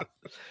 Yeah.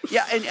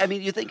 Yeah. And I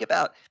mean, you think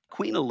about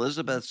Queen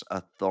Elizabeth's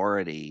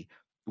authority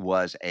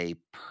was a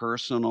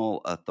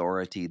personal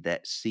authority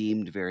that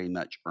seemed very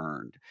much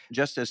earned.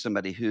 Just as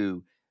somebody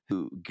who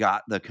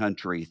got the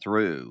country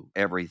through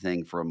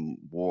everything from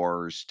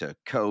wars to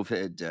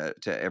COVID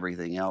to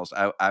everything else.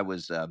 I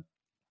was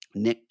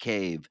Nick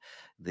Cave,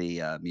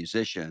 the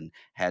musician,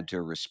 had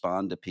to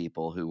respond to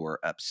people who were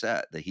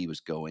upset that he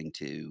was going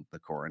to the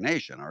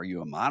coronation. Are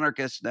you a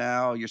monarchist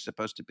now? You're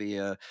supposed to be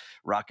a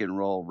rock and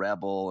roll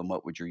rebel. And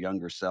what would your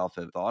younger self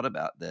have thought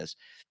about this?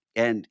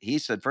 And he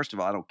said, first of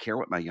all, I don't care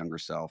what my younger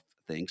self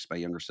thinks. My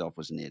younger self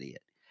was an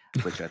idiot,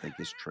 which I think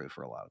is true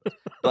for a lot of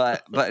us.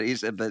 But he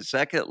said, but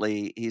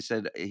secondly, he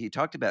said, he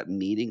talked about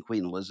meeting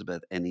Queen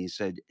Elizabeth, and he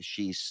said,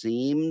 he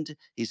said,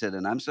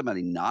 and I'm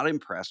somebody not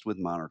impressed with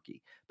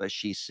monarchy, but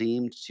she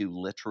seemed to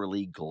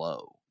literally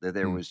glow, that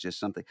there was just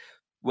something.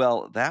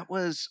 Well, that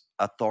was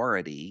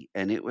authority,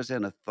 and it was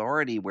an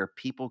authority where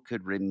people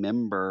could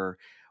remember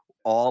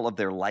all of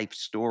their life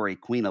story.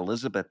 Queen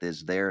Elizabeth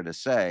is there to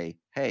say,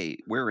 hey,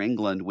 we're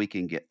England, we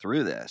can get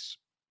through this.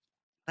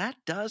 That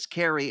does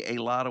carry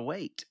a lot of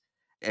weight.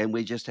 And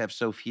we just have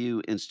so few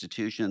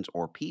institutions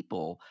or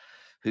people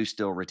who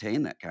still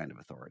retain that kind of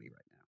authority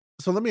right now.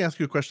 So let me ask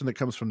you a question that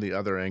comes from the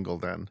other angle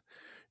then.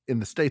 In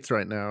the States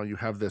right now, you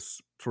have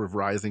this sort of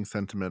rising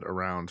sentiment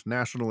around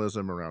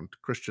nationalism, around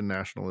Christian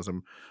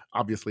nationalism.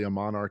 Obviously, a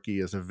monarchy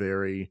is a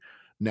very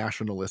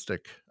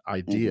nationalistic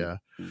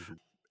idea. Mm-hmm.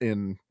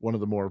 In one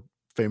of the more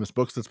famous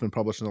books that's been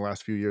published in the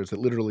last few years, it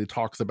literally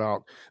talks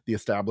about the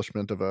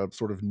establishment of a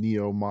sort of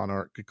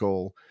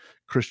neo-monarchical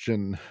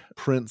Christian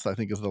prince, I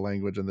think is the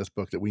language in this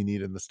book, that we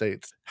need in the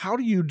States. How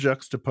do you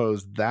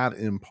juxtapose that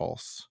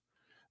impulse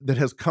that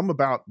has come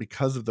about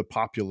because of the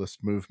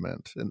populist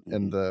movement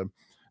and the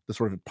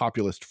sort of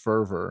populist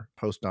fervor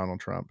post-Donald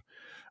Trump?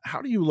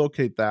 How do you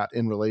locate that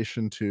in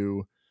relation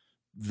to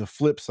the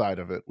flip side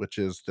of it, which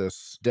is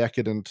this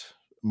decadent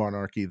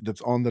monarchy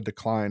that's on the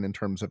decline in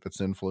terms of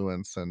its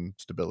influence and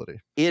stability?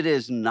 It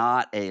is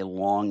not a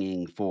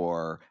longing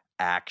for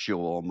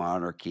actual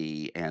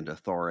monarchy and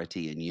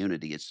authority and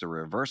unity. It's the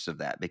reverse of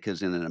that,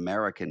 because in an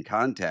American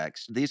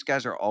context, these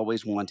guys are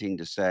always wanting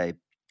to say,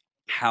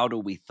 how do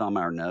we thumb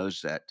our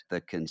nose at the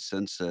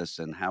consensus,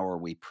 and how are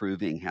we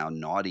proving how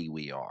naughty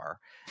we are?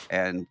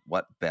 And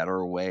what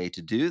better way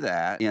to do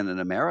that in an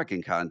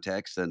American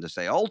context than to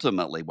say,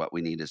 ultimately, what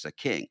we need is a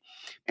king?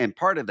 And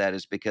part of that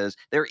is because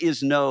there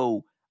is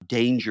no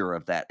danger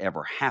of that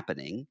ever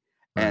happening.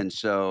 Right. And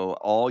so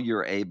all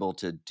you're able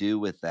to do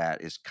with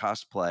that is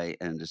cosplay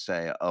and to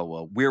say, oh,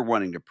 well, we're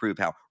wanting to prove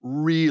how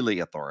really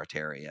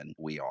authoritarian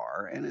we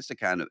are. And it's a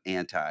kind of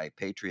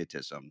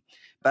anti-patriotism.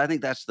 But I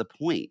think that's the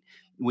point.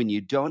 When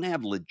you don't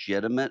have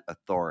legitimate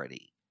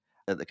authority,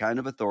 the kind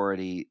of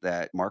authority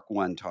that Mark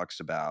 1 talks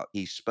about,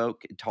 he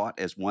taught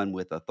as one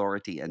with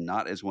authority and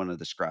not as one of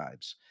the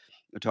scribes.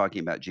 We're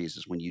talking about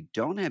Jesus. When you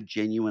don't have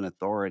genuine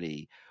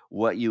authority,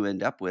 what you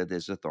end up with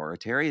is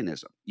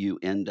authoritarianism. You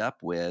end up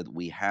with,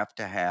 we have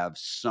to have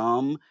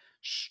some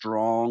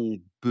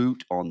strong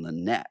boot on the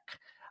neck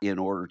in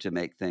order to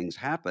make things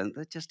happen.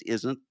 That just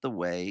isn't the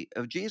way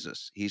of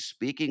Jesus. He's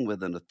speaking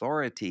with an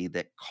authority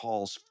that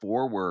calls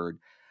forward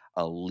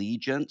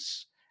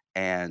allegiance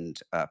and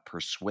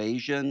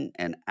persuasion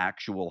and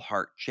actual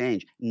heart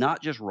change,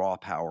 not just raw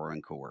power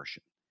and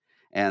coercion.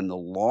 And the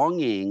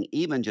longing,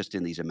 even just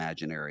in these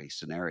imaginary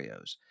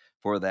scenarios,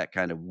 for that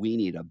kind of, we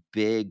need a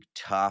big,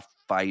 tough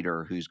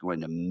fighter who's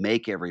going to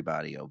make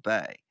everybody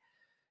obey,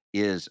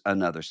 is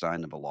another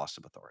sign of a loss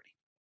of authority.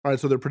 All right,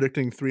 so they're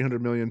predicting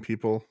 300 million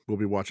people will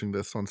be watching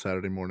this on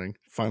Saturday morning.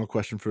 Final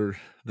question for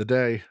the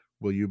day,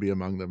 will you be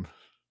among them?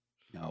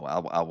 No,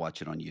 I'll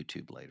watch it on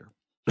YouTube later.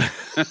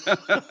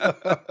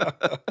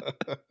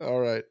 All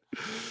right.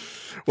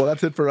 Well,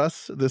 that's it for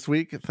us this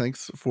week.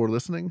 Thanks for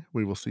listening.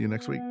 We will see you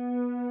next week.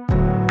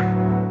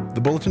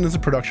 The Bulletin is a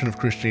production of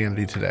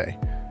Christianity Today.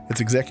 It's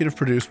executive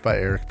produced by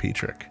Eric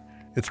Petrick.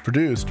 It's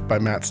produced by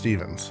Matt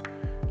Stevens.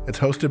 It's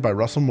hosted by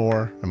Russell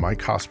Moore and Mike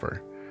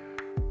Hosper.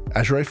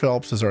 Azure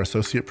Phelps is our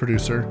associate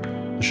producer.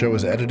 The show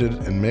is edited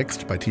and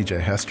mixed by TJ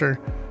Hester.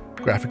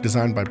 Graphic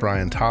design by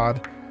Brian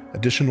Todd.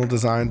 Additional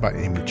design by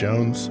Amy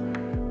Jones.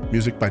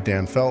 Music by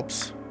Dan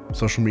Phelps.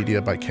 Social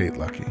media by Kate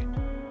Lucky.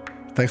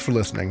 Thanks for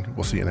listening.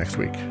 We'll see you next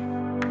week.